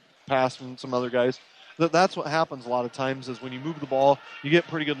of a pass from some other guys. That's what happens a lot of times, is when you move the ball, you get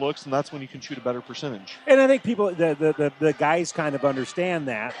pretty good looks, and that's when you can shoot a better percentage. And I think people, the guys kind of understand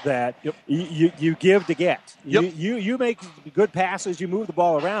that yep. you give to get. Yep. You make good passes, you move the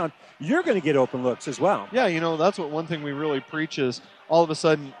ball around, you're going to get open looks as well. Yeah, you know, that's what one thing we really preach is all of a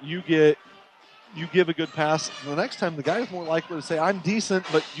sudden you give a good pass, the next time the guy is more likely to say, I'm decent,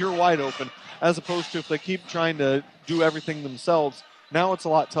 but you're wide open, as opposed to if they keep trying to do everything themselves. Now it's a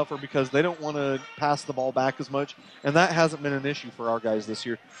lot tougher because they don't want to pass the ball back as much, and that hasn't been an issue for our guys this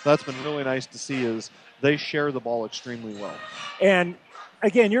year. That's been really nice to see, is they share the ball extremely well. And,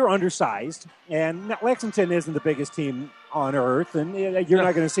 again, you're undersized, and Lexington isn't the biggest team on earth, and you're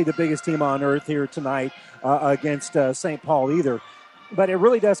not going to see the biggest team on earth here tonight against St. Paul either. But it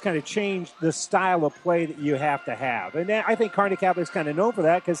really does kind of change the style of play that you have to have. And I think Kearney Catholic is kind of known for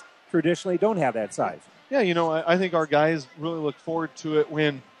that because traditionally don't have that size. Yeah, you know, I think our guys really look forward to it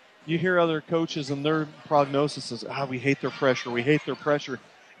when you hear other coaches and their prognosis is, we hate their pressure.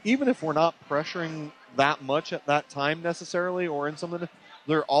 Even if we're not pressuring that much at that time necessarily or in something,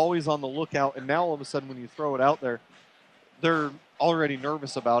 they're always on the lookout. And now all of a sudden when you throw it out there, they're already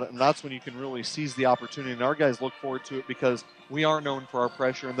nervous about it, and that's when you can really seize the opportunity. And our guys look forward to it because we are known for our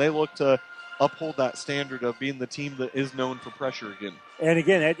pressure, and they look to uphold that standard of being the team that is known for pressure again. And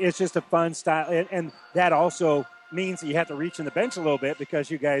again, it's just a fun style, and that also means that you have to reach in the bench a little bit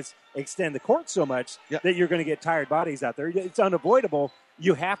because you guys extend the court so much that you're going to get tired bodies out there. It's unavoidable.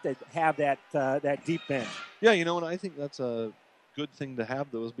 You have to have that deep bench. Yeah, and I think that's a good thing to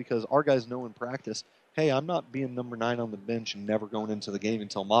have those because our guys know in practice, hey, I'm not being number 9 on the bench and never going into the game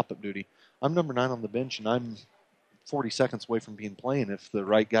until mop-up duty. I'm number 9 on the bench, and I'm 40 seconds away from being playing if the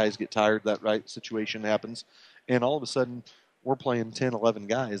right guys get tired, that right situation happens. And all of a sudden, we're playing 10, 11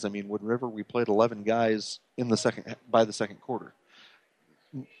 guys. I mean, Wood River, we played 11 guys by the second quarter.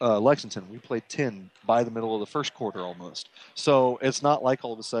 Lexington, we played 10 by the middle of the first quarter almost. So it's not like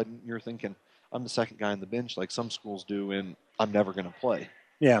all of a sudden you're thinking, I'm the second guy on the bench like some schools do, and I'm never going to play.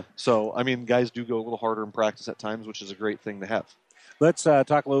 Yeah. So, I mean, guys do go a little harder in practice at times, which is a great thing to have. Let's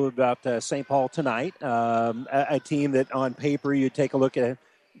talk a little bit about St. Paul tonight, a team that on paper you take a look at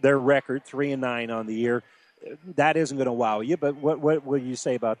their record, 3-9 on the year. That isn't going to wow you, but what will you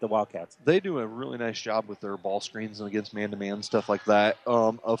say about the Wildcats? They do a really nice job with their ball screens and against man-to-man stuff like that,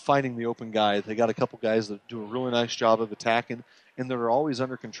 of finding the open guy. They got a couple guys that do a really nice job of attacking, and they're always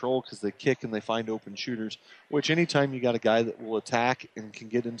under control because they kick and they find open shooters, which anytime you got a guy that will attack and can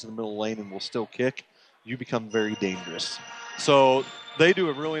get into the middle lane and will still kick, you become very dangerous. So they do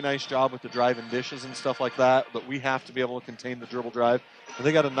a really nice job with the driving dishes and stuff like that, but we have to be able to contain the dribble drive. And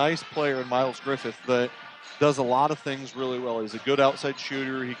they got a nice player in Miles Griffith that does a lot of things really well. He's a good outside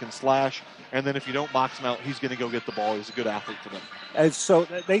shooter. He can slash. And then if you don't box him out, he's going to go get the ball. He's a good athlete for them. And so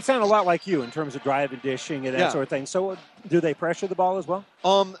they sound a lot like you in terms of drive and dishing and that sort of thing. So do they pressure the ball as well?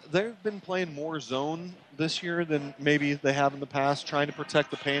 They've been playing more zone this year than maybe they have in the past, trying to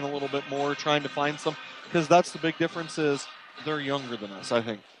protect the paint a little bit more, trying to find some. Because that's the big difference is they're younger than us, I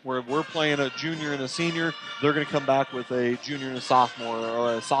think. Where we're playing a junior and a senior, they're going to come back with a junior and a sophomore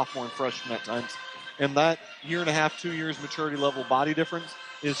or a sophomore and freshman at times. And that 1.5, 2 years maturity level body difference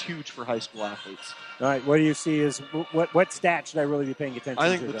is huge for high school athletes. All right, what do you see is what stats should I really be paying attention to?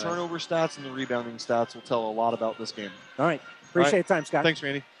 I think the turnover stats and the rebounding stats will tell a lot about this game. All right. Appreciate the time, Scott. Thanks,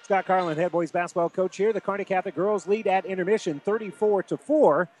 Randy. Scott Carlin, head boys basketball coach here. The Kearney Catholic girls lead at intermission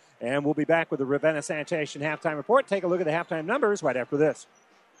 34-4. And we'll be back with the Ravenna Sanitation halftime report. Take a look at the halftime numbers right after this.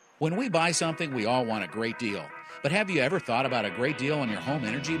 When we buy something, we all want a great deal. But have you ever thought about a great deal on your home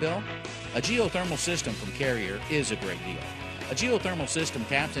energy bill? A geothermal system from Carrier is a great deal. A geothermal system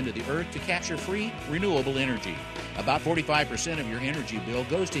taps into the earth to capture free, renewable energy. About 45% of your energy bill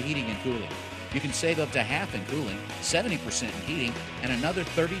goes to heating and cooling. You can save up to half in cooling, 70% in heating, and another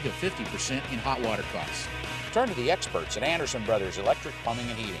 30 to 50% in hot water costs. Turn to the experts at Anderson Brothers Electric Plumbing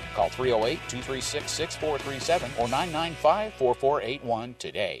and Heating. Call 308-236-6437 or 995-4481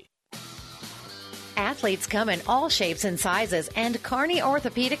 today. Athletes come in all shapes and sizes, and Kearney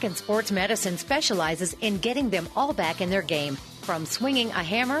Orthopedic and Sports Medicine specializes in getting them all back in their game. From swinging a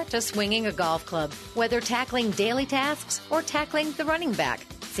hammer to swinging a golf club, whether tackling daily tasks or tackling the running back.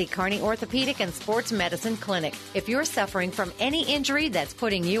 See Kearney Orthopedic and Sports Medicine Clinic. If you're suffering from any injury that's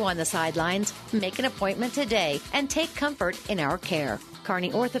putting you on the sidelines, make an appointment today and take comfort in our care.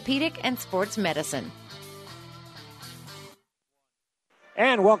 Kearney Orthopedic and Sports Medicine.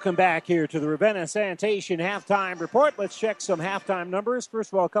 And welcome back here to the Ravenna Sanitation halftime report. Let's check some halftime numbers.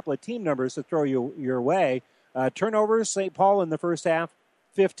 First of all, a couple of team numbers to throw your way. Turnovers, St. Paul in the first half,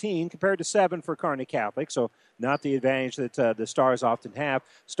 15 compared to 7 for Kearney Catholic, so not the advantage that the Stars often have.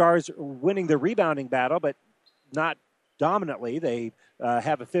 Stars winning the rebounding battle, but not dominantly. They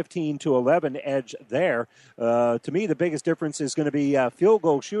have a 15-11 edge there. To me, the biggest difference is going to be field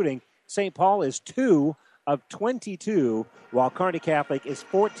goal shooting. St. Paul is 2 of 22, while Kearney Catholic is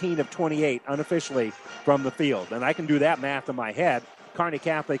 14 of 28 unofficially from the field. And I can do that math in my head. Kearney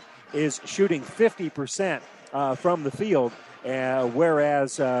Catholic is shooting 50% from the field,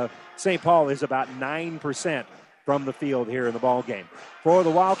 whereas St. Paul is about 9% from the field here in the ball game. For the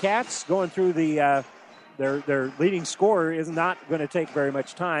Wildcats, going through their leading scorer is not going to take very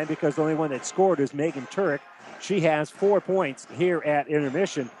much time because the only one that scored is Megan Turek. She has 4 points here at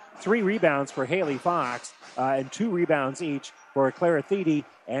intermission. 3 rebounds for Haley Fox, and 2 rebounds each for Clara Thede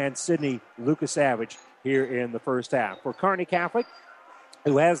and Sydney Lucas-Savage here in the first half. For Kearney Catholic,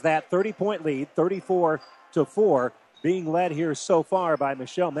 who has that 30-point lead, 34-4, being led here so far by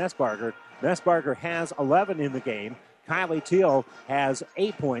Michelle Messbarger. Messbarger has 11 in the game. Kylie Teal has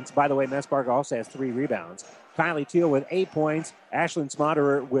 8 points. By the way, Messbarger also has 3 rebounds. Kylie Teal with 8 points. Ashlyn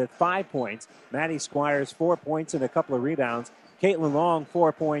Smotterer with 5 points. Maddie Squires, 4 points and a couple of rebounds. Caitlin Long,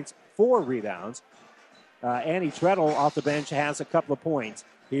 4 points, 4 rebounds. Annie Treadle off the bench has a couple of points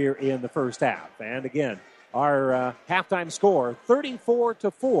here in the first half. And again, our halftime score,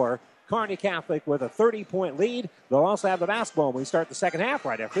 34-4. Kearney Catholic with a 30-point lead. They'll also have the basketball when we start the second half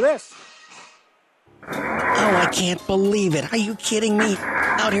right after this. Oh, I can't believe it. Are you kidding me?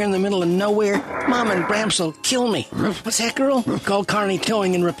 Out here in the middle of nowhere, Mom and Bramps will kill me. What's that, girl? Call Kearney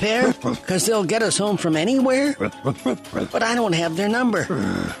Towing and Repair? Because they'll get us home from anywhere? But I don't have their number.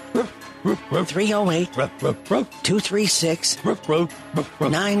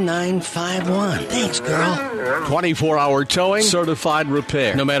 308-236-9951. Thanks, girl. 24-hour towing, certified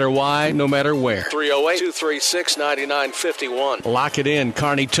repair. No matter why, no matter where. 308-236-9951. Lock it in,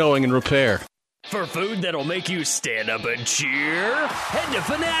 Kearney Towing and Repair. For food that'll make you stand up and cheer, head to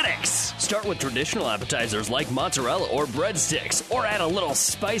Fanatics. Start with traditional appetizers like mozzarella or breadsticks, or add a little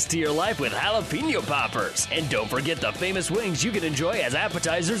spice to your life with jalapeno poppers. And don't forget the famous wings you can enjoy as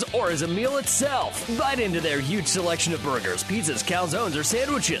appetizers or as a meal itself. Bite into their huge selection of burgers, pizzas, calzones, or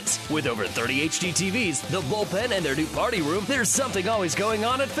sandwiches. With over 30 HD TVs, the bullpen, and their new party room, there's something always going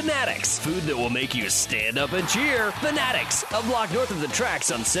on at Fanatics. Food that will make you stand up and cheer. Fanatics, a block north of the tracks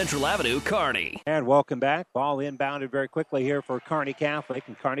on Central Avenue, Kearney. And welcome back. Ball inbounded very quickly here for Kearney Catholic.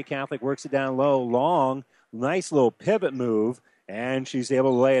 And Kearney Catholic works it down low, long, nice little pivot move. And she's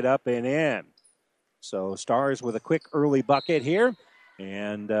able to lay it up and in. So Stars with a quick early bucket here.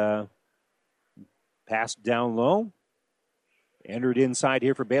 And passed down low. Entered inside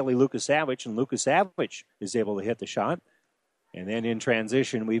here for Bailey Lucas-Savage. And Lucas-Savage is able to hit the shot. And then in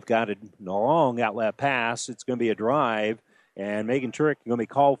transition, we've got a long outlet pass. It's going to be a drive. And Megan Turek is going to be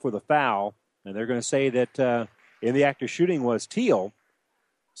called for the foul. And they're going to say that in the act of shooting was Teal.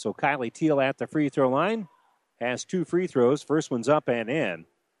 So Kylie Teal at the free throw line has 2 free throws. First one's up and in.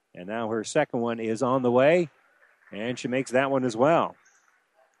 And now her second one is on the way. And she makes that one as well.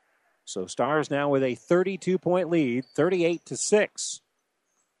 So Stars now with a 32-point lead, 38-6.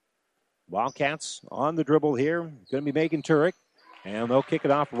 Wildcats on the dribble here. Going to be Megan Turek. And they'll kick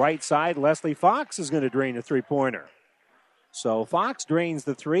it off right side. Leslie Fox is going to drain a three-pointer. So Fox drains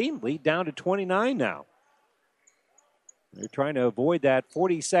the 3, lead down to 29 now. They're trying to avoid that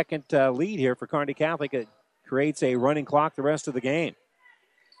 40-second lead here for Kearney Catholic. It creates a running clock the rest of the game.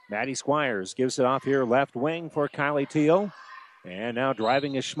 Maddie Squires gives it off here left wing for Kylie Teal. And now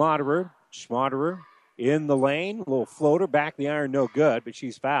driving is Schmaderer. Schmaderer in the lane. A little floater, back the iron, no good, but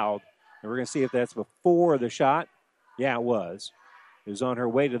she's fouled. And we're going to see if that's before the shot. Yeah, it was. It was on her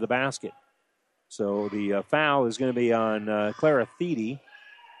way to the basket. So the foul is going to be on Clara Thiede.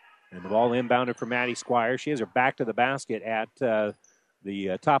 And the ball inbounded for Maddie Squires. She has her back to the basket at the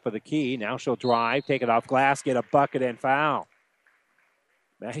top of the key. Now she'll drive, take it off glass, get a bucket, and foul.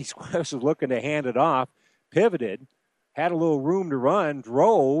 Maddie Squires was looking to hand it off, pivoted, had a little room to run,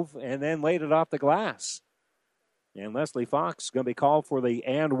 drove, and then laid it off the glass. And Leslie Fox is going to be called for the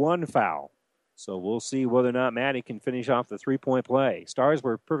and one foul. So we'll see whether or not Maddie can finish off the three-point play. Stars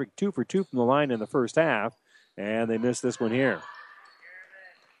were perfect 2 for 2 from the line in the first half, and they missed this one here.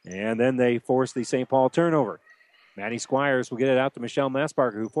 And then they forced the St. Paul turnover. Maddie Squires will get it out to Michelle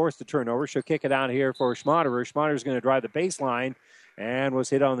Messbarger, who forced the turnover. She'll kick it out here for Schmaderer. Schmaderer's going to drive the baseline and was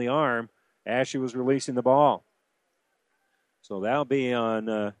hit on the arm as she was releasing the ball. So that'll be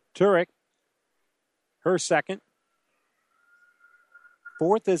on Turek, her second.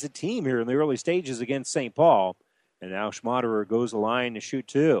 4th as a team here in the early stages against St. Paul. And now Schmaderer goes the line to shoot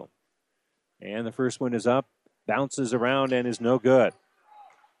 2. And the first one is up, bounces around, and is no good.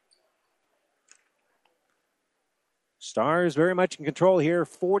 Stars very much in control here,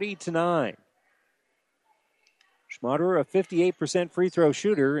 40-9. Schmaderer, a 58% free throw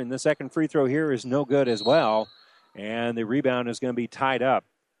shooter, and the second free throw here is no good as well. And the rebound is going to be tied up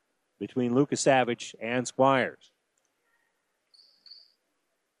between Lucas-Savage and Squires.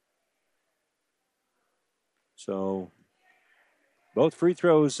 So both free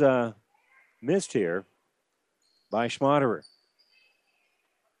throws missed here by Schmaderer.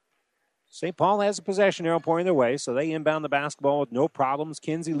 St. Paul has a possession arrow pointing their way, so they inbound the basketball with no problems.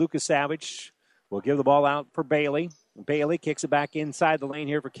 Kinsey Lucas-Savage will give the ball out for Bailey. Bailey kicks it back inside the lane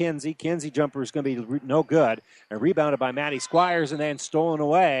here for Kinsey. Kinsey jumper is going to be no good. And rebounded by Maddie Squires and then stolen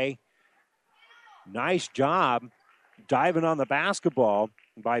away. Nice job diving on the basketball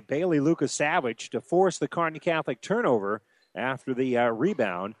by Bailey Lucas-Savage to force the Kearney Catholic turnover after the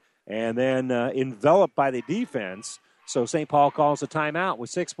rebound, and then enveloped by the defense. So St. Paul calls a timeout with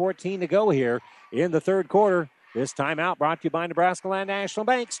 6:14 to go here in the third quarter. This timeout brought to you by Nebraska Land National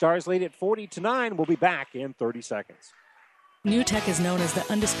Bank. Stars lead at 40-9. We'll be back in 30 seconds. New Tech is known as the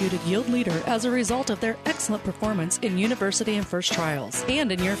undisputed yield leader as a result of their excellent performance in university and first trials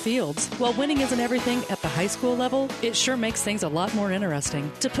and in your fields. While winning isn't everything at the high school level, it sure makes things a lot more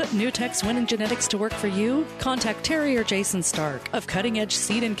interesting. To put New Tech's winning genetics to work for you, contact Terry or Jason Stark of Cutting Edge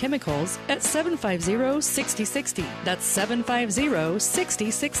Seed and Chemicals at 750-6060. That's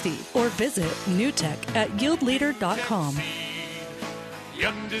 750-6060. Or visit newtech at yieldleader.com. The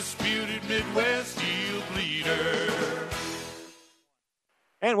undisputed Midwest yield leader.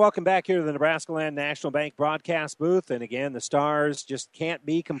 And welcome back here to the Nebraska Land National Bank broadcast booth. And again, the Stars just can't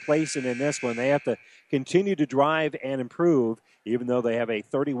be complacent in this one. They have to continue to drive and improve, even though they have a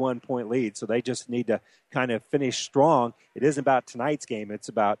 31-point lead. So they just need to kind of finish strong. It isn't about tonight's game. It's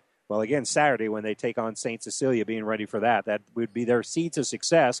about, well, again, Saturday when they take on St. Cecilia, being ready for that. That would be their seeds of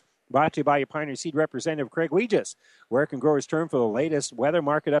success. Brought to you by your Pioneer Seed representative, Craig Weegis. Where can growers turn for the latest weather,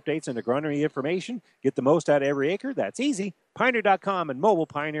 market updates, and agronomy information? Get the most out of every acre. That's easy. Pioneer.com and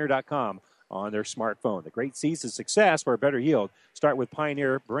mobilepioneer.com on their smartphone. The great seeds of success for a better yield start with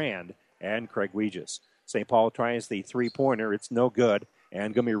Pioneer brand and Craig Weegis. St. Paul tries the three-pointer. It's no good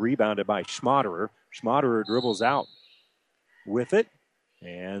and going to be rebounded by Schmaderer. Schmaderer dribbles out with it,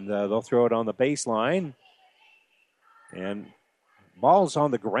 and they'll throw it on the baseline. And ball's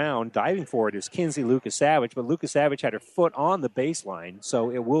on the ground. Diving for it is Kinsey Lucas Savage, but Lucas Savage had her foot on the baseline,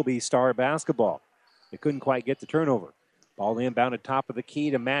 so it will be Star basketball. They couldn't quite get the turnover. Ball inbounded top of the key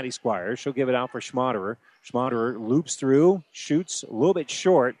to Maddie Squires. She'll give it out for Schmaderer. Schmaderer loops through, shoots a little bit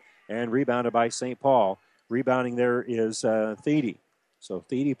short, and rebounded by St. Paul. Rebounding there is Thiede. So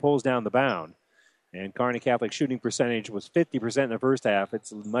Thiede pulls down the bound. And Kearney Catholic shooting percentage was 50% in the first half.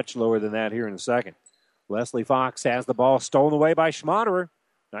 It's much lower than that here in the second. Leslie Fox has the ball stolen away by Schmaderer.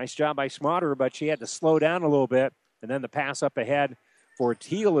 Nice job by Schmaderer, but she had to slow down a little bit. And then the pass up ahead for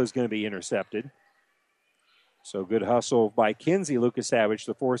Teal is going to be intercepted. So good hustle by Kinsey Lucas Savage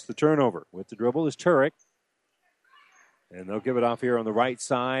to force the turnover. With the dribble is Turek. And they'll give it off here on the right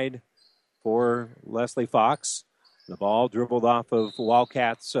side for Leslie Fox. The ball dribbled off of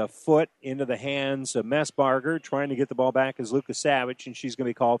Wildcats' foot into the hands of Messbarger. Trying to get the ball back is Lucas Savage, and she's going to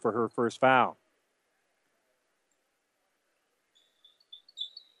be called for her first foul.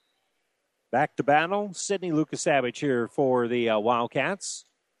 Back to battle, Sydney Lucas Savage here for the Wildcats.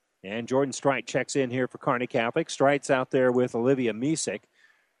 And Jordan Strite checks in here for Kearney Catholic. Strite's out there with Olivia Misek.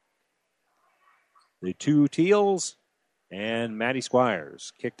 The two Teals and Maddie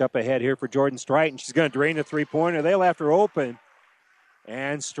Squires. Kicked up ahead here for Jordan Strite, and she's going to drain the three-pointer. They left her open.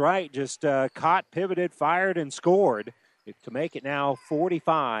 And Strite just caught, pivoted, fired, and scored to make it now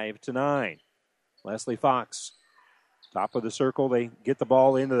 45-9. Leslie Fox, top of the circle. They get the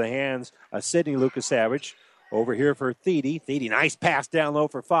ball into the hands of Sydney Lucas Savage. Over here for Thiede. Thiede, nice pass down low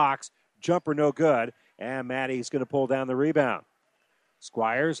for Fox. Jumper no good. And Maddie's going to pull down the rebound.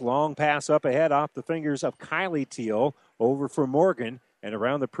 Squires, long pass up ahead off the fingers of Kylie Teal. Over for Morgan. And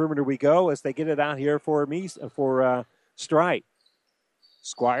around the perimeter we go as they get it out here for Strite.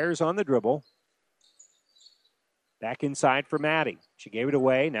 Squires on the dribble. Back inside for Maddie. She gave it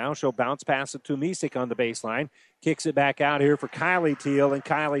away. Now she'll bounce pass it to Misek on the baseline. Kicks it back out here for Kylie Teal, and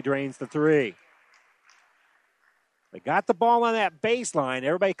Kylie drains the three. They got the ball on that baseline.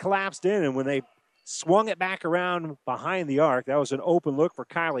 Everybody collapsed in, and when they swung it back around behind the arc, that was an open look for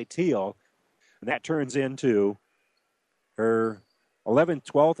Kylie Teal. And that turns into her 11th,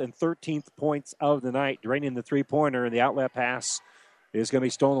 12th, and 13th points of the night, draining the three-pointer, and the outlet pass is going to be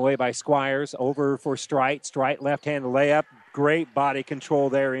stolen away by Squires. Over for Strite. Strite left-handed layup. Great body control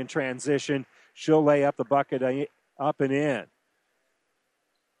there in transition. She'll lay up the bucket up and in.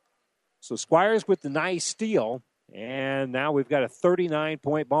 So Squires with the nice steal. And now we've got a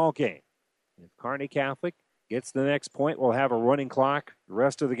 39-point ball game. If Kearney Catholic gets the next point, we'll have a running clock the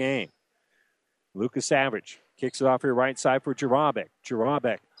rest of the game. Lucas Savage kicks it off here right side for Jarabek.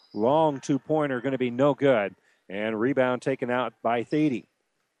 Jarabek, long two-pointer, going to be no good. And rebound taken out by Thiede.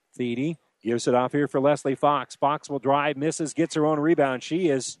 Thiede gives it off here for Leslie Fox. Fox will drive, misses, gets her own rebound. She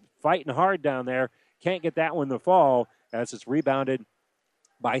is fighting hard down there. Can't get that one to fall as it's rebounded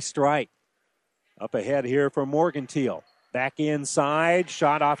by Strite. Up ahead here for Morgan Teal. Back inside,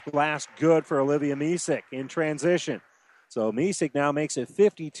 shot off glass, good for Olivia Misek in transition. So Misek now makes it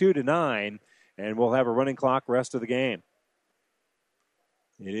 52-9, and we'll have a running clock rest of the game.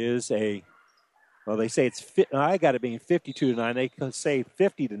 It is they say it's, I got it being 52-9. They say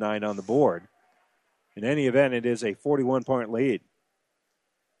 50-9 on the board. In any event, it is a 41-point lead.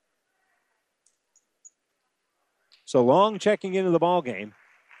 So Long checking into the ball game.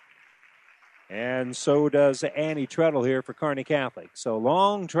 And so does Annie Treadle here for Kearney Catholic. So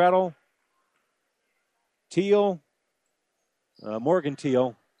Long, Treadle, Teal,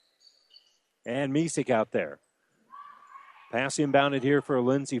 Morgan-Teal and Misek out there. Pass inbounded here for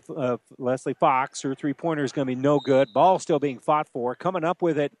Leslie Fox. Her three-pointer is going to be no good. Ball still being fought for. Coming up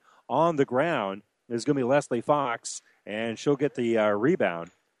with it on the ground is going to be Leslie Fox, and she'll get the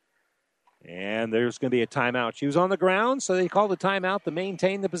rebound. And there's going to be a timeout. She was on the ground, so they called a timeout to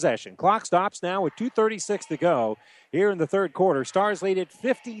maintain the possession. Clock stops now with 2:36 to go here in the third quarter. Stars lead it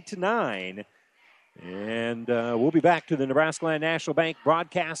 50-9. And we'll be back to the Nebraska Land National Bank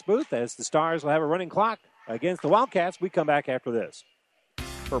broadcast booth as the Stars will have a running clock against the Wildcats. We come back after this.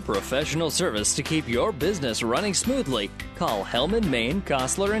 For professional service to keep your business running smoothly, call Hellman, Maine,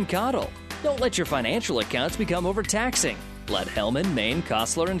 Kostler, and Cottle. Don't let your financial accounts become overtaxing. Let Hellman, Maine,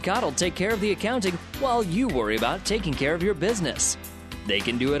 Kostler, and Cottle take care of the accounting while you worry about taking care of your business. They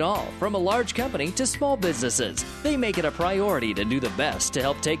can do it all, from a large company to small businesses. They make it a priority to do the best to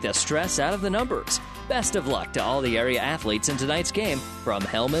help take the stress out of the numbers. Best of luck to all the area athletes in tonight's game from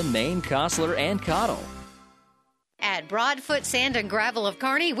Hellman, Maine, Kostler, and Cottle. At Broadfoot Sand and Gravel of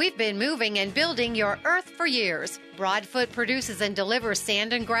Kearney, we've been moving and building your earth for years. Broadfoot produces and delivers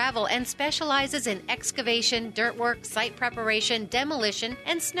sand and gravel and specializes in excavation, dirt work, site preparation, demolition,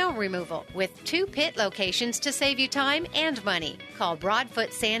 and snow removal, with 2 pit locations to save you time and money. Call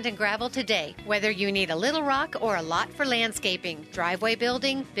Broadfoot Sand and Gravel today. Whether you need a little rock or a lot for landscaping, driveway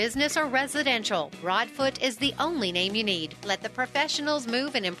building, business, or residential, Broadfoot is the only name you need. Let the professionals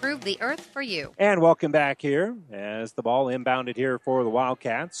move and improve the earth for you. And welcome back here as the ball inbounded here for the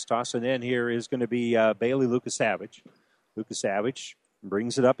Wildcats. Tossing in here is going to be Bailey Lukasavage. Lukasavage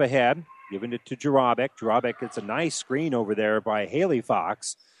brings it up ahead, giving it to Jurabek. Jurabek gets a nice screen over there by Haley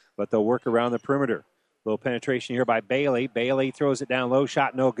Fox, but they'll work around the perimeter. Little penetration here by Bailey. Bailey throws it down low,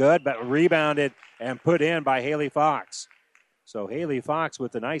 shot no good, but rebounded and put in by Haley Fox. So Haley Fox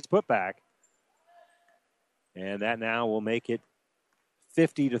with a nice putback. And that now will make it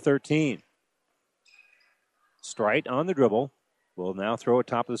 50-13. Strite on the dribble. Will now throw it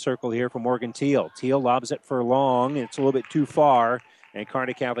top of the circle here for Morgan-Teal. Teal lobs it for long. It's a little bit too far, and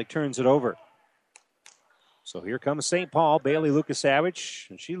Kearney Catholic turns it over. So here comes St. Paul. Bailey Lukasavage,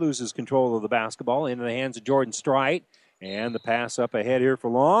 and she loses control of the basketball into the hands of Jordan Strite. And the pass up ahead here for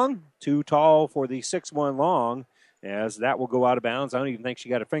Long. Too tall for the 6'1" Long, as that will go out of bounds. I don't even think she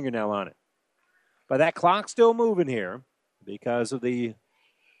got a fingernail on it. But that clock's still moving here because of the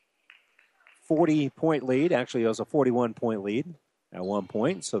 40-point lead. Actually, it was a 41-point lead at one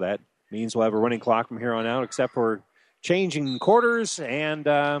point, so that means we'll have a running clock from here on out, except for changing quarters and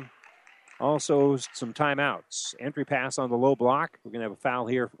also some timeouts. Entry pass on the low block. We're going to have a foul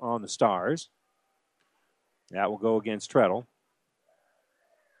here on the Stars. That will go against Treadle.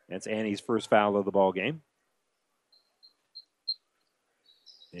 That's Annie's first foul of the ball game.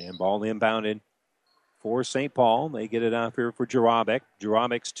 And ball inbounded for St. Paul. They get it out here for Jurabek.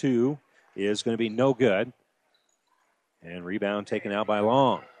 Jurabek's 2 is going to be no good. And rebound taken out by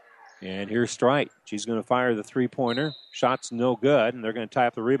Long. And here's Strite. She's going to fire the three-pointer. Shot's no good, and they're going to tie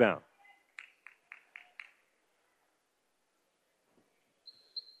up the rebound.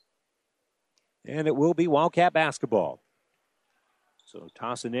 And it will be Wildcat basketball. So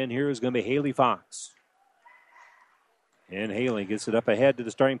tossing in here is going to be Haley Fox. And Haley gets it up ahead to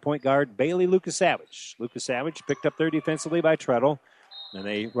the starting point guard, Bailey Lukasavage. Lukasavage picked up there defensively by Treadle. And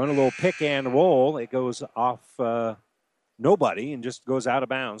they run a little pick and roll. It goes off nobody and just goes out of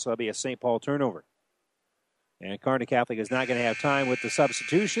bounds. So that'll be a St. Paul turnover. And Kearney Catholic is not going to have time with the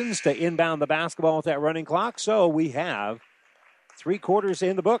substitutions to inbound the basketball with that running clock. So we have 3 quarters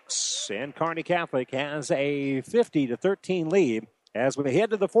in the books. And Kearney Catholic has a 50-13 lead as we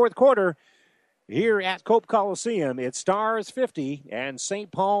head to the fourth quarter. Here at Cope Coliseum, it's Stars 50 and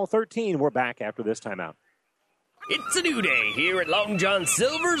St. Paul 13. We're back after this timeout. It's a new day here at Long John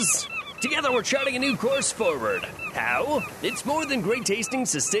Silver's. Together we're charting a new course forward. How? It's more than great-tasting,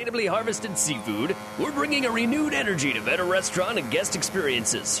 sustainably harvested seafood. We're bringing a renewed energy to better restaurant and guest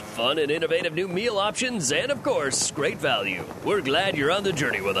experiences, fun and innovative new meal options, and, of course, great value. We're glad you're on the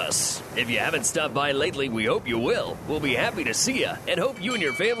journey with us. If you haven't stopped by lately, we hope you will. We'll be happy to see you and hope you and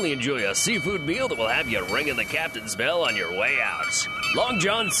your family enjoy a seafood meal that will have you ringing the captain's bell on your way out. Long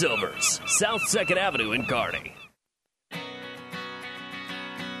John Silver's, South 2nd Avenue in Kearney.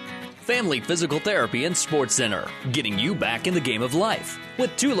 Family Physical Therapy and Sports Center, getting you back in the game of life.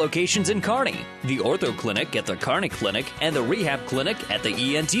 With 2 locations in Kearney, the Ortho Clinic at the Kearney Clinic and the Rehab Clinic at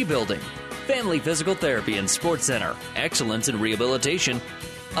the ENT Building. Family Physical Therapy and Sports Center, excellence in rehabilitation.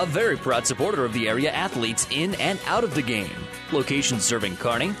 A very proud supporter of the area athletes in and out of the game. Locations serving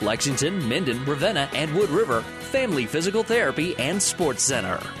Kearney, Lexington, Minden, Ravenna, and Wood River. Family Physical Therapy and Sports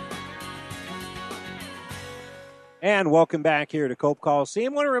Center. And welcome back here to Cope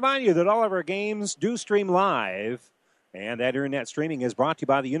Coliseum. I want to remind you that all of our games do stream live. And that internet streaming is brought to you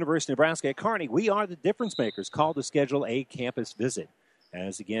by the University of Nebraska at Kearney. We are the difference makers. Call to schedule a campus visit.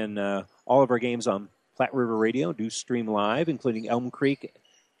 As again, all of our games on Platte River Radio do stream live, including Elm Creek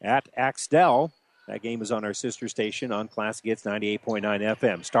at Axtell. That game is on our sister station on Classic Hits 98.9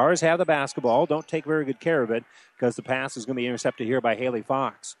 FM. Stars have the basketball. Don't take very good care of it because the pass is going to be intercepted here by Haley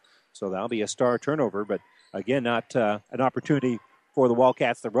Fox. So that'll be a Star turnover, but again, not an opportunity for the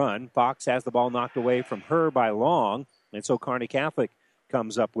Wildcats to run. Fox has the ball knocked away from her by Long, and so Kearney Catholic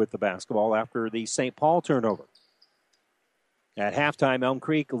comes up with the basketball after the St. Paul turnover. At halftime, Elm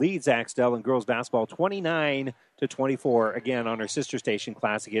Creek leads Axtell in girls basketball 29-24, again on our sister station,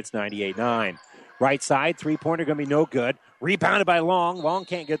 Classic Hits 98.9. Right side, three-pointer going to be no good. Rebounded by Long. Long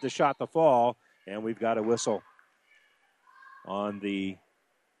can't get the shot to fall, and we've got a whistle on the...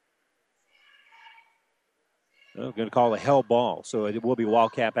 I'm going to call it a held ball, so it will be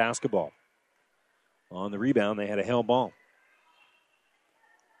Wildcat basketball. On the rebound, they had a held ball.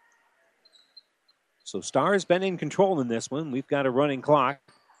 So Star's been in control in this one. We've got a running clock.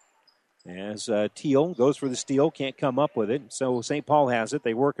 As Teal goes for the steal, can't come up with it. So St. Paul has it.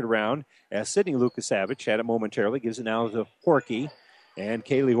 They work it around. As Sydney Lukasavich had it momentarily, gives it now to Horkey. And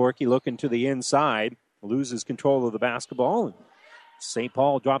Kaylee Horkey looking to the inside, loses control of the basketball. St.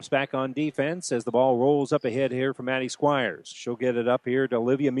 Paul drops back on defense as the ball rolls up ahead here for Maddie Squires. She'll get it up here to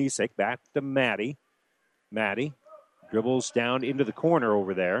Olivia Misek. Back to Maddie. Maddie dribbles down into the corner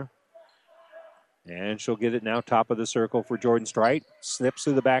over there. And she'll get it now top of the circle for Jordan Strite. Slips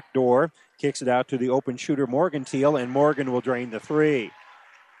through the back door. Kicks it out to the open shooter, Morgan Teal. And Morgan will drain the three.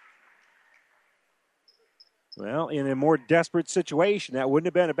 Well, in a more desperate situation, that wouldn't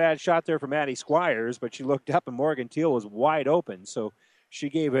have been a bad shot there for Maddie Squires, but she looked up and Morgan Teal was wide open. So she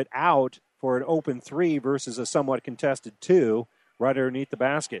gave it out for an open three versus a somewhat contested two right underneath the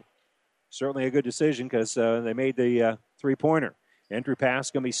basket. Certainly a good decision because they made the three-pointer. Entry pass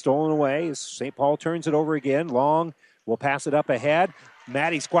going to be stolen away as St. Paul turns it over again. Long will pass it up ahead.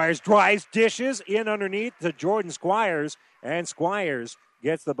 Maddie Squires drives, dishes in underneath to Jordan Squires, and Squires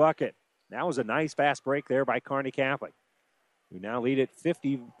gets the bucket. That was a nice fast break there by Kearney Catholic, who now lead it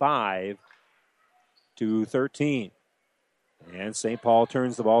 55-13. And St. Paul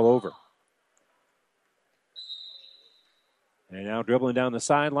turns the ball over. And now dribbling down the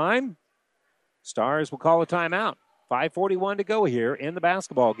sideline, Stars will call a timeout. 5:41 to go here in the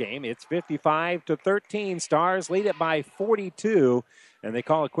basketball game. It's 55-13. Stars lead it by 42, and they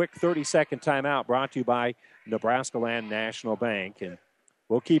call a quick 30-second timeout brought to you by Nebraska Land National Bank. And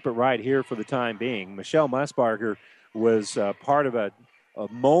we'll keep it right here for the time being. Michelle Musbarger was part of a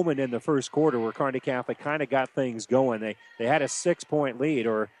moment in the first quarter where Kearney Catholic kind of got things going. They had a 6-point lead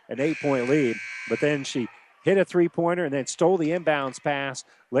or an 8-point lead, but then she hit a three-pointer and then stole the inbounds pass,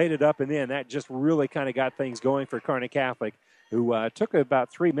 laid it up and in. That just really kind of got things going for Kearney Catholic, who took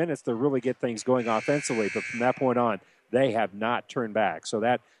about 3 minutes to really get things going offensively. But from that point on, they have not turned back. So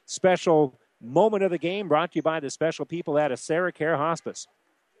that special moment of the game brought to you by the special people at AseraCare Hospice.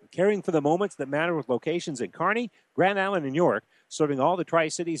 Caring for the moments that matter with locations in Kearney, Grand Island, and York, serving all the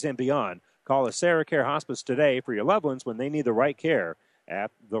Tri-Cities and beyond. Call AseraCare Hospice today for your loved ones when they need the right care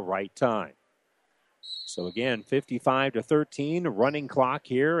at the right time. So again, 55-13, running clock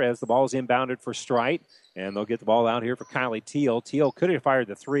here as the ball is inbounded for Strite. And they'll get the ball out here for Kylie Teal. Teal could have fired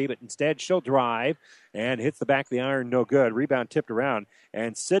the three, but instead she'll drive and hits the back of the iron, no good. Rebound tipped around,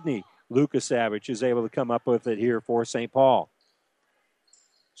 and Sydney Lukasavich is able to come up with it here for St. Paul.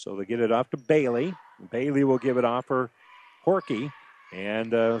 So they get it off to Bailey. Bailey will give it off for Horkey.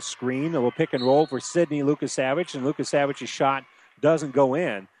 And screen, a little pick and roll for Sydney Lukasavich. And Lukasavich's shot doesn't go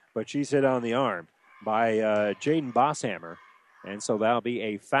in, but she's hit on the arm by Jaden Bosshammer. And so that'll be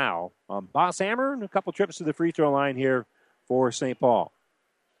a foul on Bosshammer. And a couple trips to the free throw line here for St. Paul.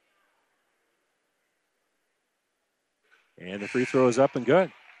 And the free throw is up and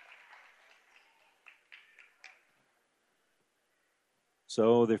good.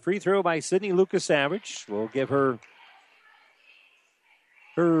 So the free throw by Sydney Lukasavich will give her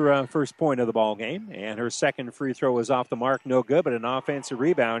first point of the ball game. And her second free throw is off the mark, no good, but an offensive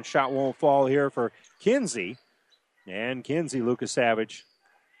rebound. Shot won't fall here for Kinsey. And Kinsey Lukasavich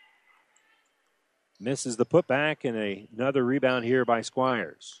misses the putback, and another rebound here by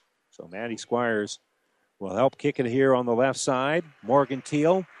Squires. So Maddie Squires will help kick it here on the left side. Morgan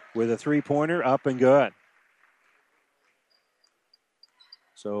Teal with a three-pointer, up and good.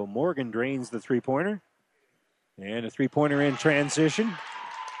 So Morgan drains the three-pointer. And a three-pointer in transition.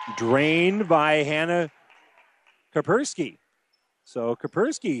 Drained by Hannah Kapersky. So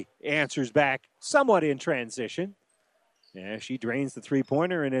Kapersky answers back somewhat in transition. Yeah, she drains the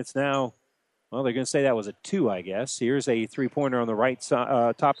three-pointer, and it's now, well, they're going to say that was a 2, I guess. Here's a three-pointer on the right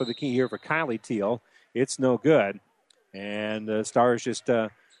side, top of the key here for Kylie Teal. It's no good. And the Stars just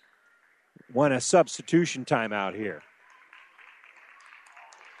won a substitution timeout here.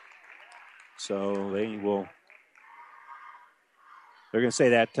 So they're going to say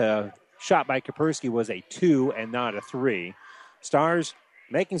that shot by Kapersky was a 2 and not a 3. Stars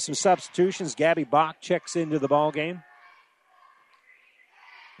making some substitutions. Gabby Bach checks into the ball game.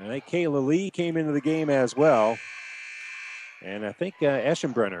 I think Kayla Lee came into the game as well. And I think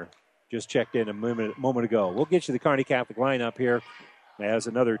Eschenbrenner just checked in a moment ago. We'll get you the Kearney Catholic lineup here as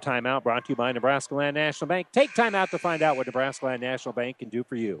another timeout brought to you by Nebraska Land National Bank. Take time out to find out what Nebraska Land National Bank can do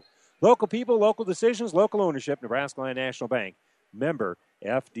for you. Local people, local decisions, local ownership. Nebraska Land National Bank. Member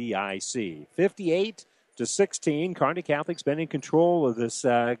FDIC. 58-16. Kearney Catholic's been in control of this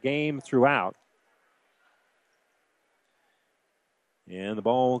game throughout. And the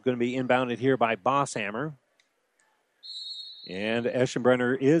ball going to be inbounded here by Bosshammer. And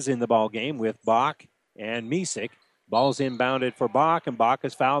Eschenbrenner is in the ball game with Bach and Misek. Ball's inbounded for Bach, and Bach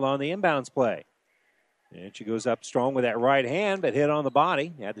is fouled on the inbounds play. And she goes up strong with that right hand, but hit on the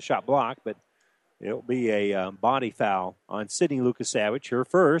body. Had the shot blocked, but it'll be a body foul on Sydney Lukasavich, her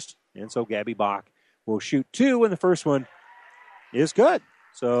first. And so Gabby Bach will shoot 2, and the first one is good.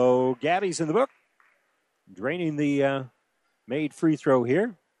 So Gabby's in the book, draining the made free throw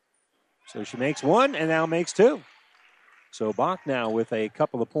here. So she makes 1 and now makes 2. So Bach now with a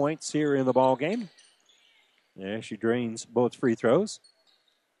couple of points here in the ball game. There she drains both free throws.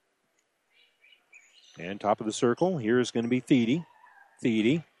 And top of the circle, here's going to be Thiede.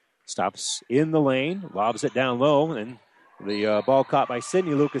 Thiede stops in the lane, lobs it down low, and the ball caught by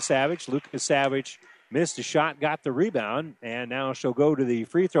Sydney Lukasavich. Lukasavich missed a shot, got the rebound, and now she'll go to the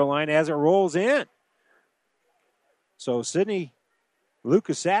free throw line as it rolls in. So Sydney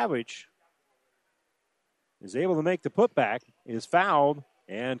Lukasavich is able to make the putback, is fouled,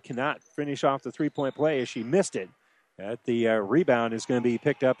 and cannot finish off the three-point play as she missed it. The rebound is going to be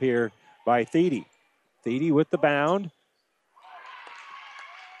picked up here by Thiede. Thiede with the bound.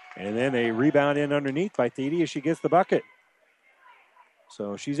 And then a rebound in underneath by Thiede as she gets the bucket.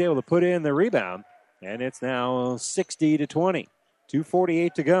 So she's able to put in the rebound, and it's now 60-20.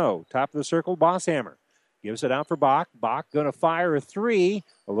 2:48 to go. Top of the circle, Bosshammer. Gives it out for Bach. Bach going to fire a 3.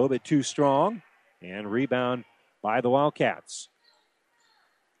 A little bit too strong. And rebound by the Wildcats.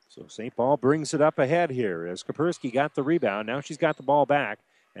 So St. Paul brings it up ahead here as Kapersky got the rebound. Now she's got the ball back,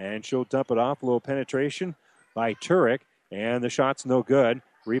 and she'll dump it off. A little penetration by Turek, and the shot's no good.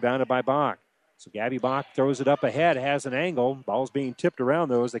 Rebounded by Bach. So Gabby Bach throws it up ahead, has an angle. Ball's being tipped around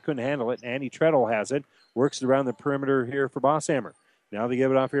those. They couldn't handle it. Annie Treadle has it. Works it around the perimeter here for Bosshammer. Now they give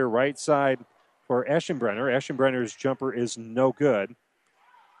it off here right side for Eschenbrenner. Eschenbrenner's jumper is no good.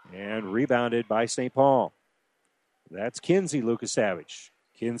 And rebounded by St. Paul. That's Kinsey Lukasavich.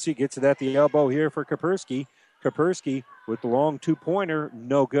 Kinsey gets it at the elbow here for Kapersky. Kapersky with the long two-pointer,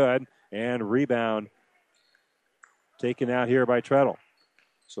 no good. And rebound taken out here by Treadle.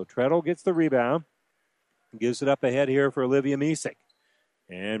 So Treadle gets the rebound. Gives it up ahead here for Olivia Misek.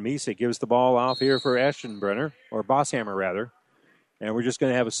 And Misek gives the ball off here for Eschenbrenner, or Bosshammer rather. And we're just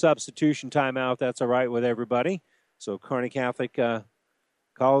going to have a substitution timeout. That's all right with everybody. So Kearney Catholic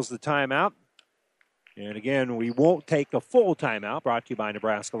calls the timeout. And again, we won't take a full timeout, brought to you by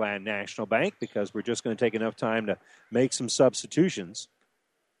Nebraska Land National Bank, because we're just going to take enough time to make some substitutions.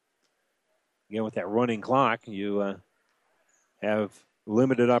 Again, with that running clock, you have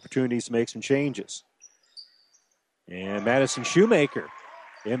limited opportunities to make some changes. And Madison Shoemaker,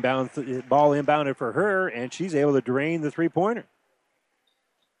 ball inbounded for her, and she's able to drain the three-pointer.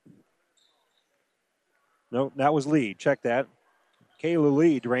 No, that was Lee. Check that. Kayla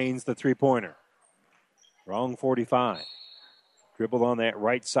Lee drains the three-pointer. Wrong 45. Dribbled on that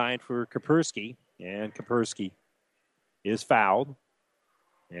right side for Kapersky, and Kapersky is fouled.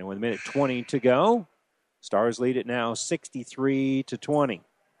 And with a minute 20 to go, Stars lead it now 63-20.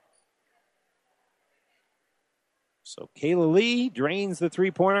 So Kayla Lee drains the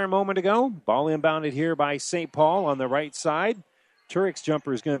three-pointer a moment ago. Ball inbounded here by St. Paul on the right side. Turek's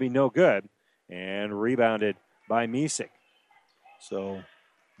jumper is going to be no good. And rebounded by Misek. So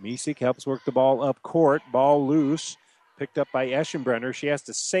Misek helps work the ball up court. Ball loose. Picked up by Eschenbrenner. She has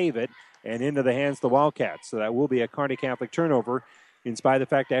to save it. And into the hands of the Wildcats. So that will be a Kearney Catholic turnover. In spite of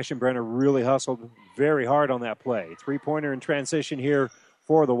the fact Eschenbrenner really hustled very hard on that play. Three-pointer in transition here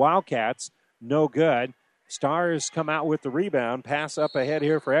for the Wildcats. No good. Stars come out with the rebound. Pass up ahead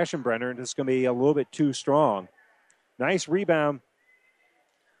here for Eschenbrenner. And it's going to be a little bit too strong. Nice rebound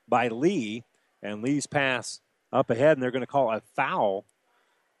by Lee. And Lee's pass up ahead, and they're going to call a foul.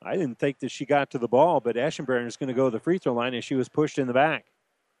 I didn't think that she got to the ball, but Eschenbrenner is going to go to the free throw line, and she was pushed in the back.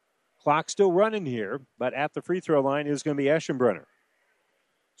 Clock still running here, but at the free throw line is going to be Eschenbrenner.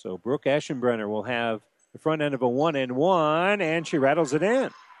 So Brooke Eschenbrenner will have the front end of a 1-and-1, and she rattles it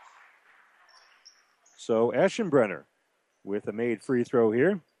in. So Eschenbrenner with a made free throw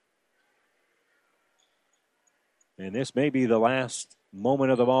here. And this may be the last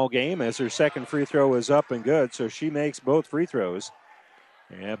moment of the ball game as her second free throw is up and good. So she makes both free throws.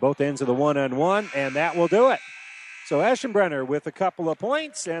 And both ends of the 1-on-1, and that will do it. So Eschenbrenner with a couple of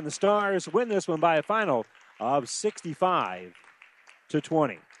points, and the Stars win this one by a final of 65-20.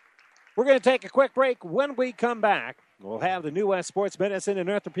 We're going to take a quick break. When we come back, we'll have the New West Sports Medicine and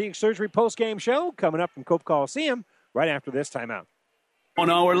Orthopedic Surgery post-game show coming up from Cope Coliseum right after this timeout. On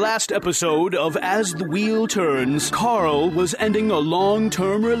our last episode of As the Wheel Turns, Carl was ending a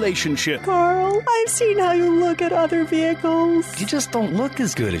long-term relationship. Carl, I've seen how you look at other vehicles. You just don't look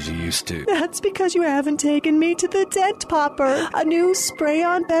as good as you used to. That's because you haven't taken me to the Dent Popper. A new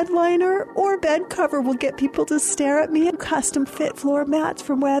spray-on bed liner or bed cover will get people to stare at me. Custom fit floor mats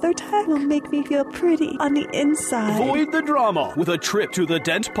from WeatherTech will make me feel pretty on the inside. Avoid the drama with a trip to the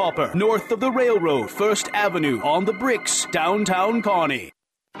Dent Popper, north of the railroad, 1st Avenue, on the Bricks, downtown Kearney.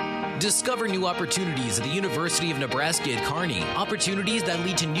 Discover new opportunities at the University of Nebraska at Kearney. Opportunities that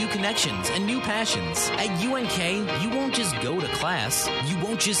lead to new connections and new passions. At UNK, you won't just go to class. You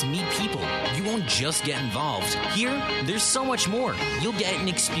won't just meet people. You won't just get involved. Here, there's so much more. You'll get an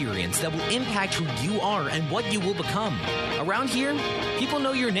experience that will impact who you are and what you will become. Around here, people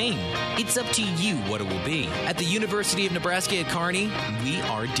know your name. It's up to you what it will be. At the University of Nebraska at Kearney, we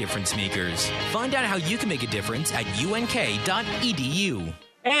are difference makers. Find out how you can make a difference at unk.edu.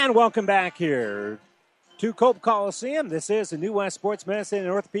 And welcome back here to Cope Coliseum. This is the New West Sports Medicine and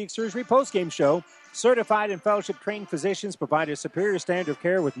Orthopedic Surgery postgame show. Certified and fellowship-trained physicians provide a superior standard of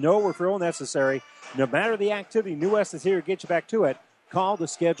care with no referral necessary. No matter the activity, New West is here to get you back to it. Call to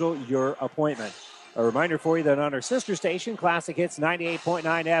schedule your appointment. A reminder for you that on our sister station, Classic Hits 98.9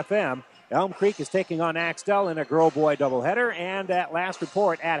 FM, Elm Creek is taking on Axtell in a girl-boy doubleheader. And at last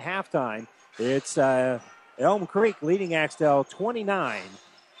report at halftime, it's Elm Creek leading Axtell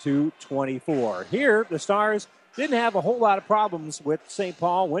 29-24. Here, the Stars didn't have a whole lot of problems with St.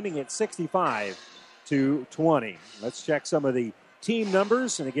 Paul winning it 65-20. Let's check some of the team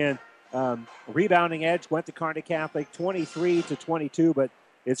numbers. And again, rebounding edge went to Kearney Catholic 23-22, but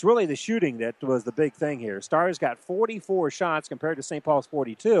it's really the shooting that was the big thing here. Stars got 44 shots compared to St. Paul's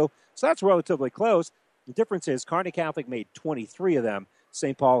 42, so that's relatively close. The difference is Kearney Catholic made 23 of them.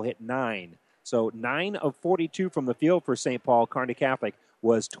 St. Paul hit 9. So 9 of 42 from the field for St. Paul. Kearney Catholic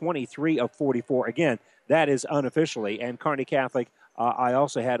was 23 of 44. Again, that is unofficially. And Kearney Catholic, I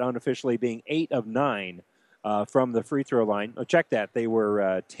also had unofficially being 8 of 9 from the free throw line. Oh, check that. They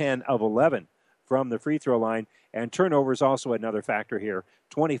were 10 of 11 from the free throw line. And turnovers also another factor here.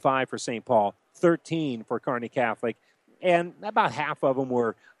 25 for St. Paul, 13 for Kearney Catholic. And about half of them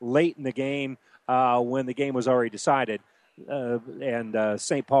were late in the game when the game was already decided.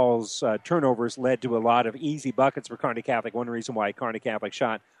 St. Paul's turnovers led to a lot of easy buckets for Kearney Catholic. One reason why Kearney Catholic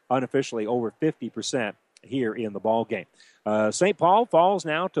shot unofficially over 50% here in the ball game. St. Paul falls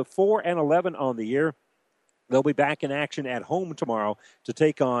now to 4-11 on the year. They'll be back in action at home tomorrow to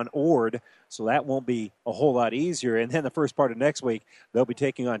take on Ord, so that won't be a whole lot easier. And then the first part of next week, they'll be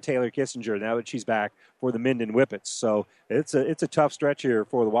taking on Taylor Kissinger now that she's back for the Minden Whippets. So it's a tough stretch here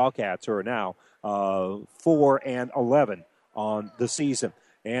for the Wildcats, who are now 4-11 on the season.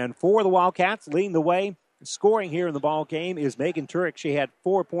 And for the Wildcats, leading the way, scoring here in the ball game is Megan Turek. She had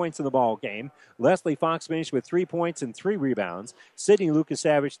 4 points in the ball game. Leslie Fox finished with 3 points and 3 rebounds. Sydney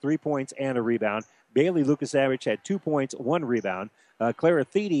Lucas-Savage, 3 points and a rebound. Bailey Lucas-Savage had 2 points, 1 rebound. Clara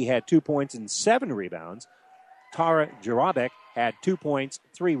Thede had 2 points and 7 rebounds. Tara Jarabek had 2 points,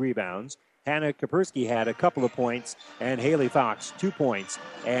 3 rebounds. Hannah Kapersky had a couple of points. And Haley Fox, 2 points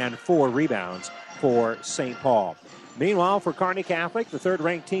and 4 rebounds for St. Paul. Meanwhile, for Kearney Catholic, the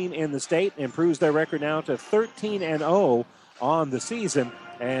third-ranked team in the state improves their record now to 13-0 on the season.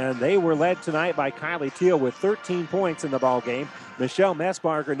 And they were led tonight by Kylie Teal with 13 points in the ball game. Michelle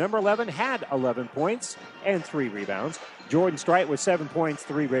Messbarger, number 11, had 11 points and 3 rebounds. Jordan Strite with 7 points,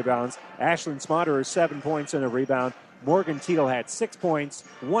 3 rebounds. Ashlyn Smotterer, 7 points and a rebound. Morgan Teal had 6 points,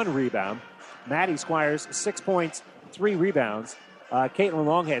 1 rebound. Maddie Squires, 6 points, 3 rebounds. Caitlin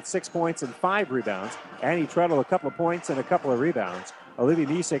Long had 6 points and 5 rebounds. Annie Treadle, a couple of points and a couple of rebounds. Olivia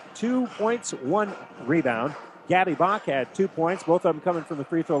Musick, 2 points, 1 rebound. Gabby Bach had 2 points, both of them coming from the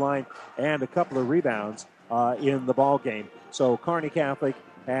free throw line, and a couple of rebounds. in the ball game. So Kearney Catholic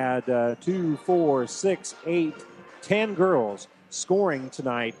had 2, 4, 6, 8, 10 girls scoring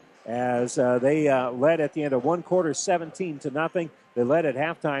tonight as they led at the end of one quarter 17-0. They led at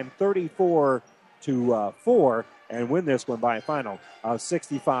halftime 34-4 and win this one by a final of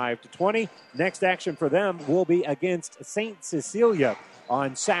 65-20. Next action for them will be against St. Cecilia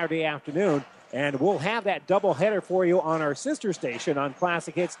on Saturday afternoon. And we'll have that doubleheader for you on our sister station on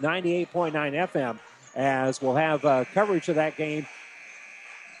Classic Hits 98.9 FM, as we'll have coverage of that game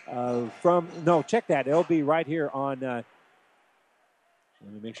check that. It'll be right here on, let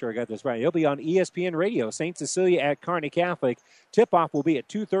me make sure I got this right. It'll be on ESPN Radio, St. Cecilia at Kearney Catholic. Tip-off will be at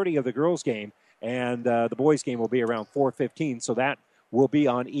 2:30 of the girls' game, and the boys' game will be around 4:15, so that will be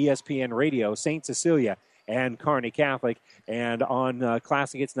on ESPN Radio, St. Cecilia and Kearney Catholic. And on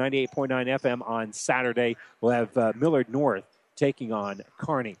Classic Hits 98.9 FM on Saturday, we'll have Millard North taking on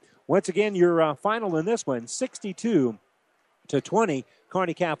Kearney. Once again, your final in this one, 62-20,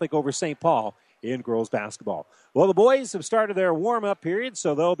 Kearney Catholic over St. Paul in girls basketball. Well, the boys have started their warm-up period,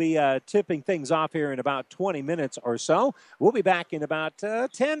 so they'll be tipping things off here in about 20 minutes or so. We'll be back in about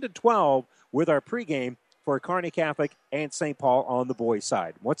 10 to 12 with our pregame for Kearney Catholic and St. Paul on the boys'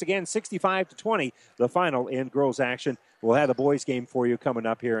 side. Once again, 65-20, the final in girls action. We'll have the boys' game for you coming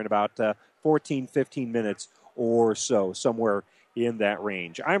up here in about 14, 15 minutes or so, somewhere in that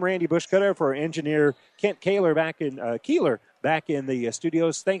range. I'm Randy Bushcutter for engineer Kent Keeler back in the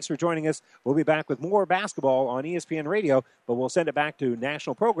studios. Thanks for joining us. We'll be back with more basketball on ESPN Radio, but we'll send it back to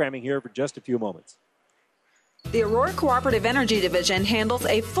national programming here for just a few moments. The Aurora Cooperative Energy Division handles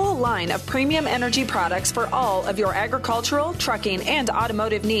a full line of premium energy products for all of your agricultural, trucking, and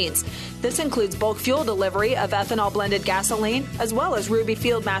automotive needs. This includes bulk fuel delivery of ethanol-blended gasoline, as well as Ruby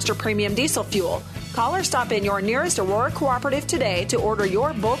Fieldmaster Premium Diesel Fuel. Call or stop in your nearest Aurora Cooperative today to order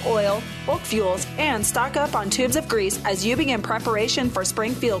your bulk oil, bulk fuels, and stock up on tubes of grease as you begin preparation for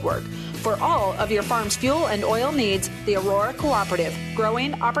spring fieldwork. For all of your farm's fuel and oil needs, the Aurora Cooperative.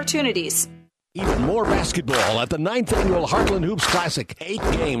 Growing opportunities. Even more basketball at the 9th Annual Heartland Hoops Classic. 8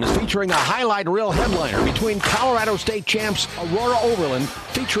 games featuring a highlight reel headliner between Colorado State champs Aurora Overland,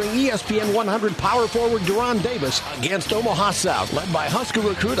 featuring ESPN 100 power forward Deron Davis, against Omaha South, led by Husker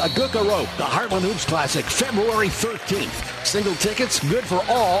recruit Aguka Rope. The Heartland Hoops Classic, February 13th. Single tickets good for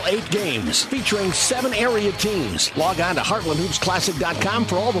all 8 games, featuring 7 area teams. Log on to heartlandhoopsclassic.com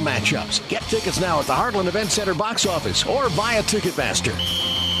for all the matchups. Get tickets now at the Heartland Event Center box office or via Ticketmaster.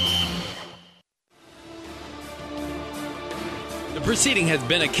 The proceeding has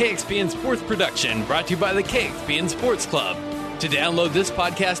been a KXPN Sports production brought to you by the KXPN Sports Club. To download this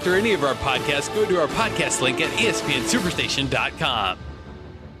podcast or any of our podcasts, go to our podcast link at ESPNSuperstation.com.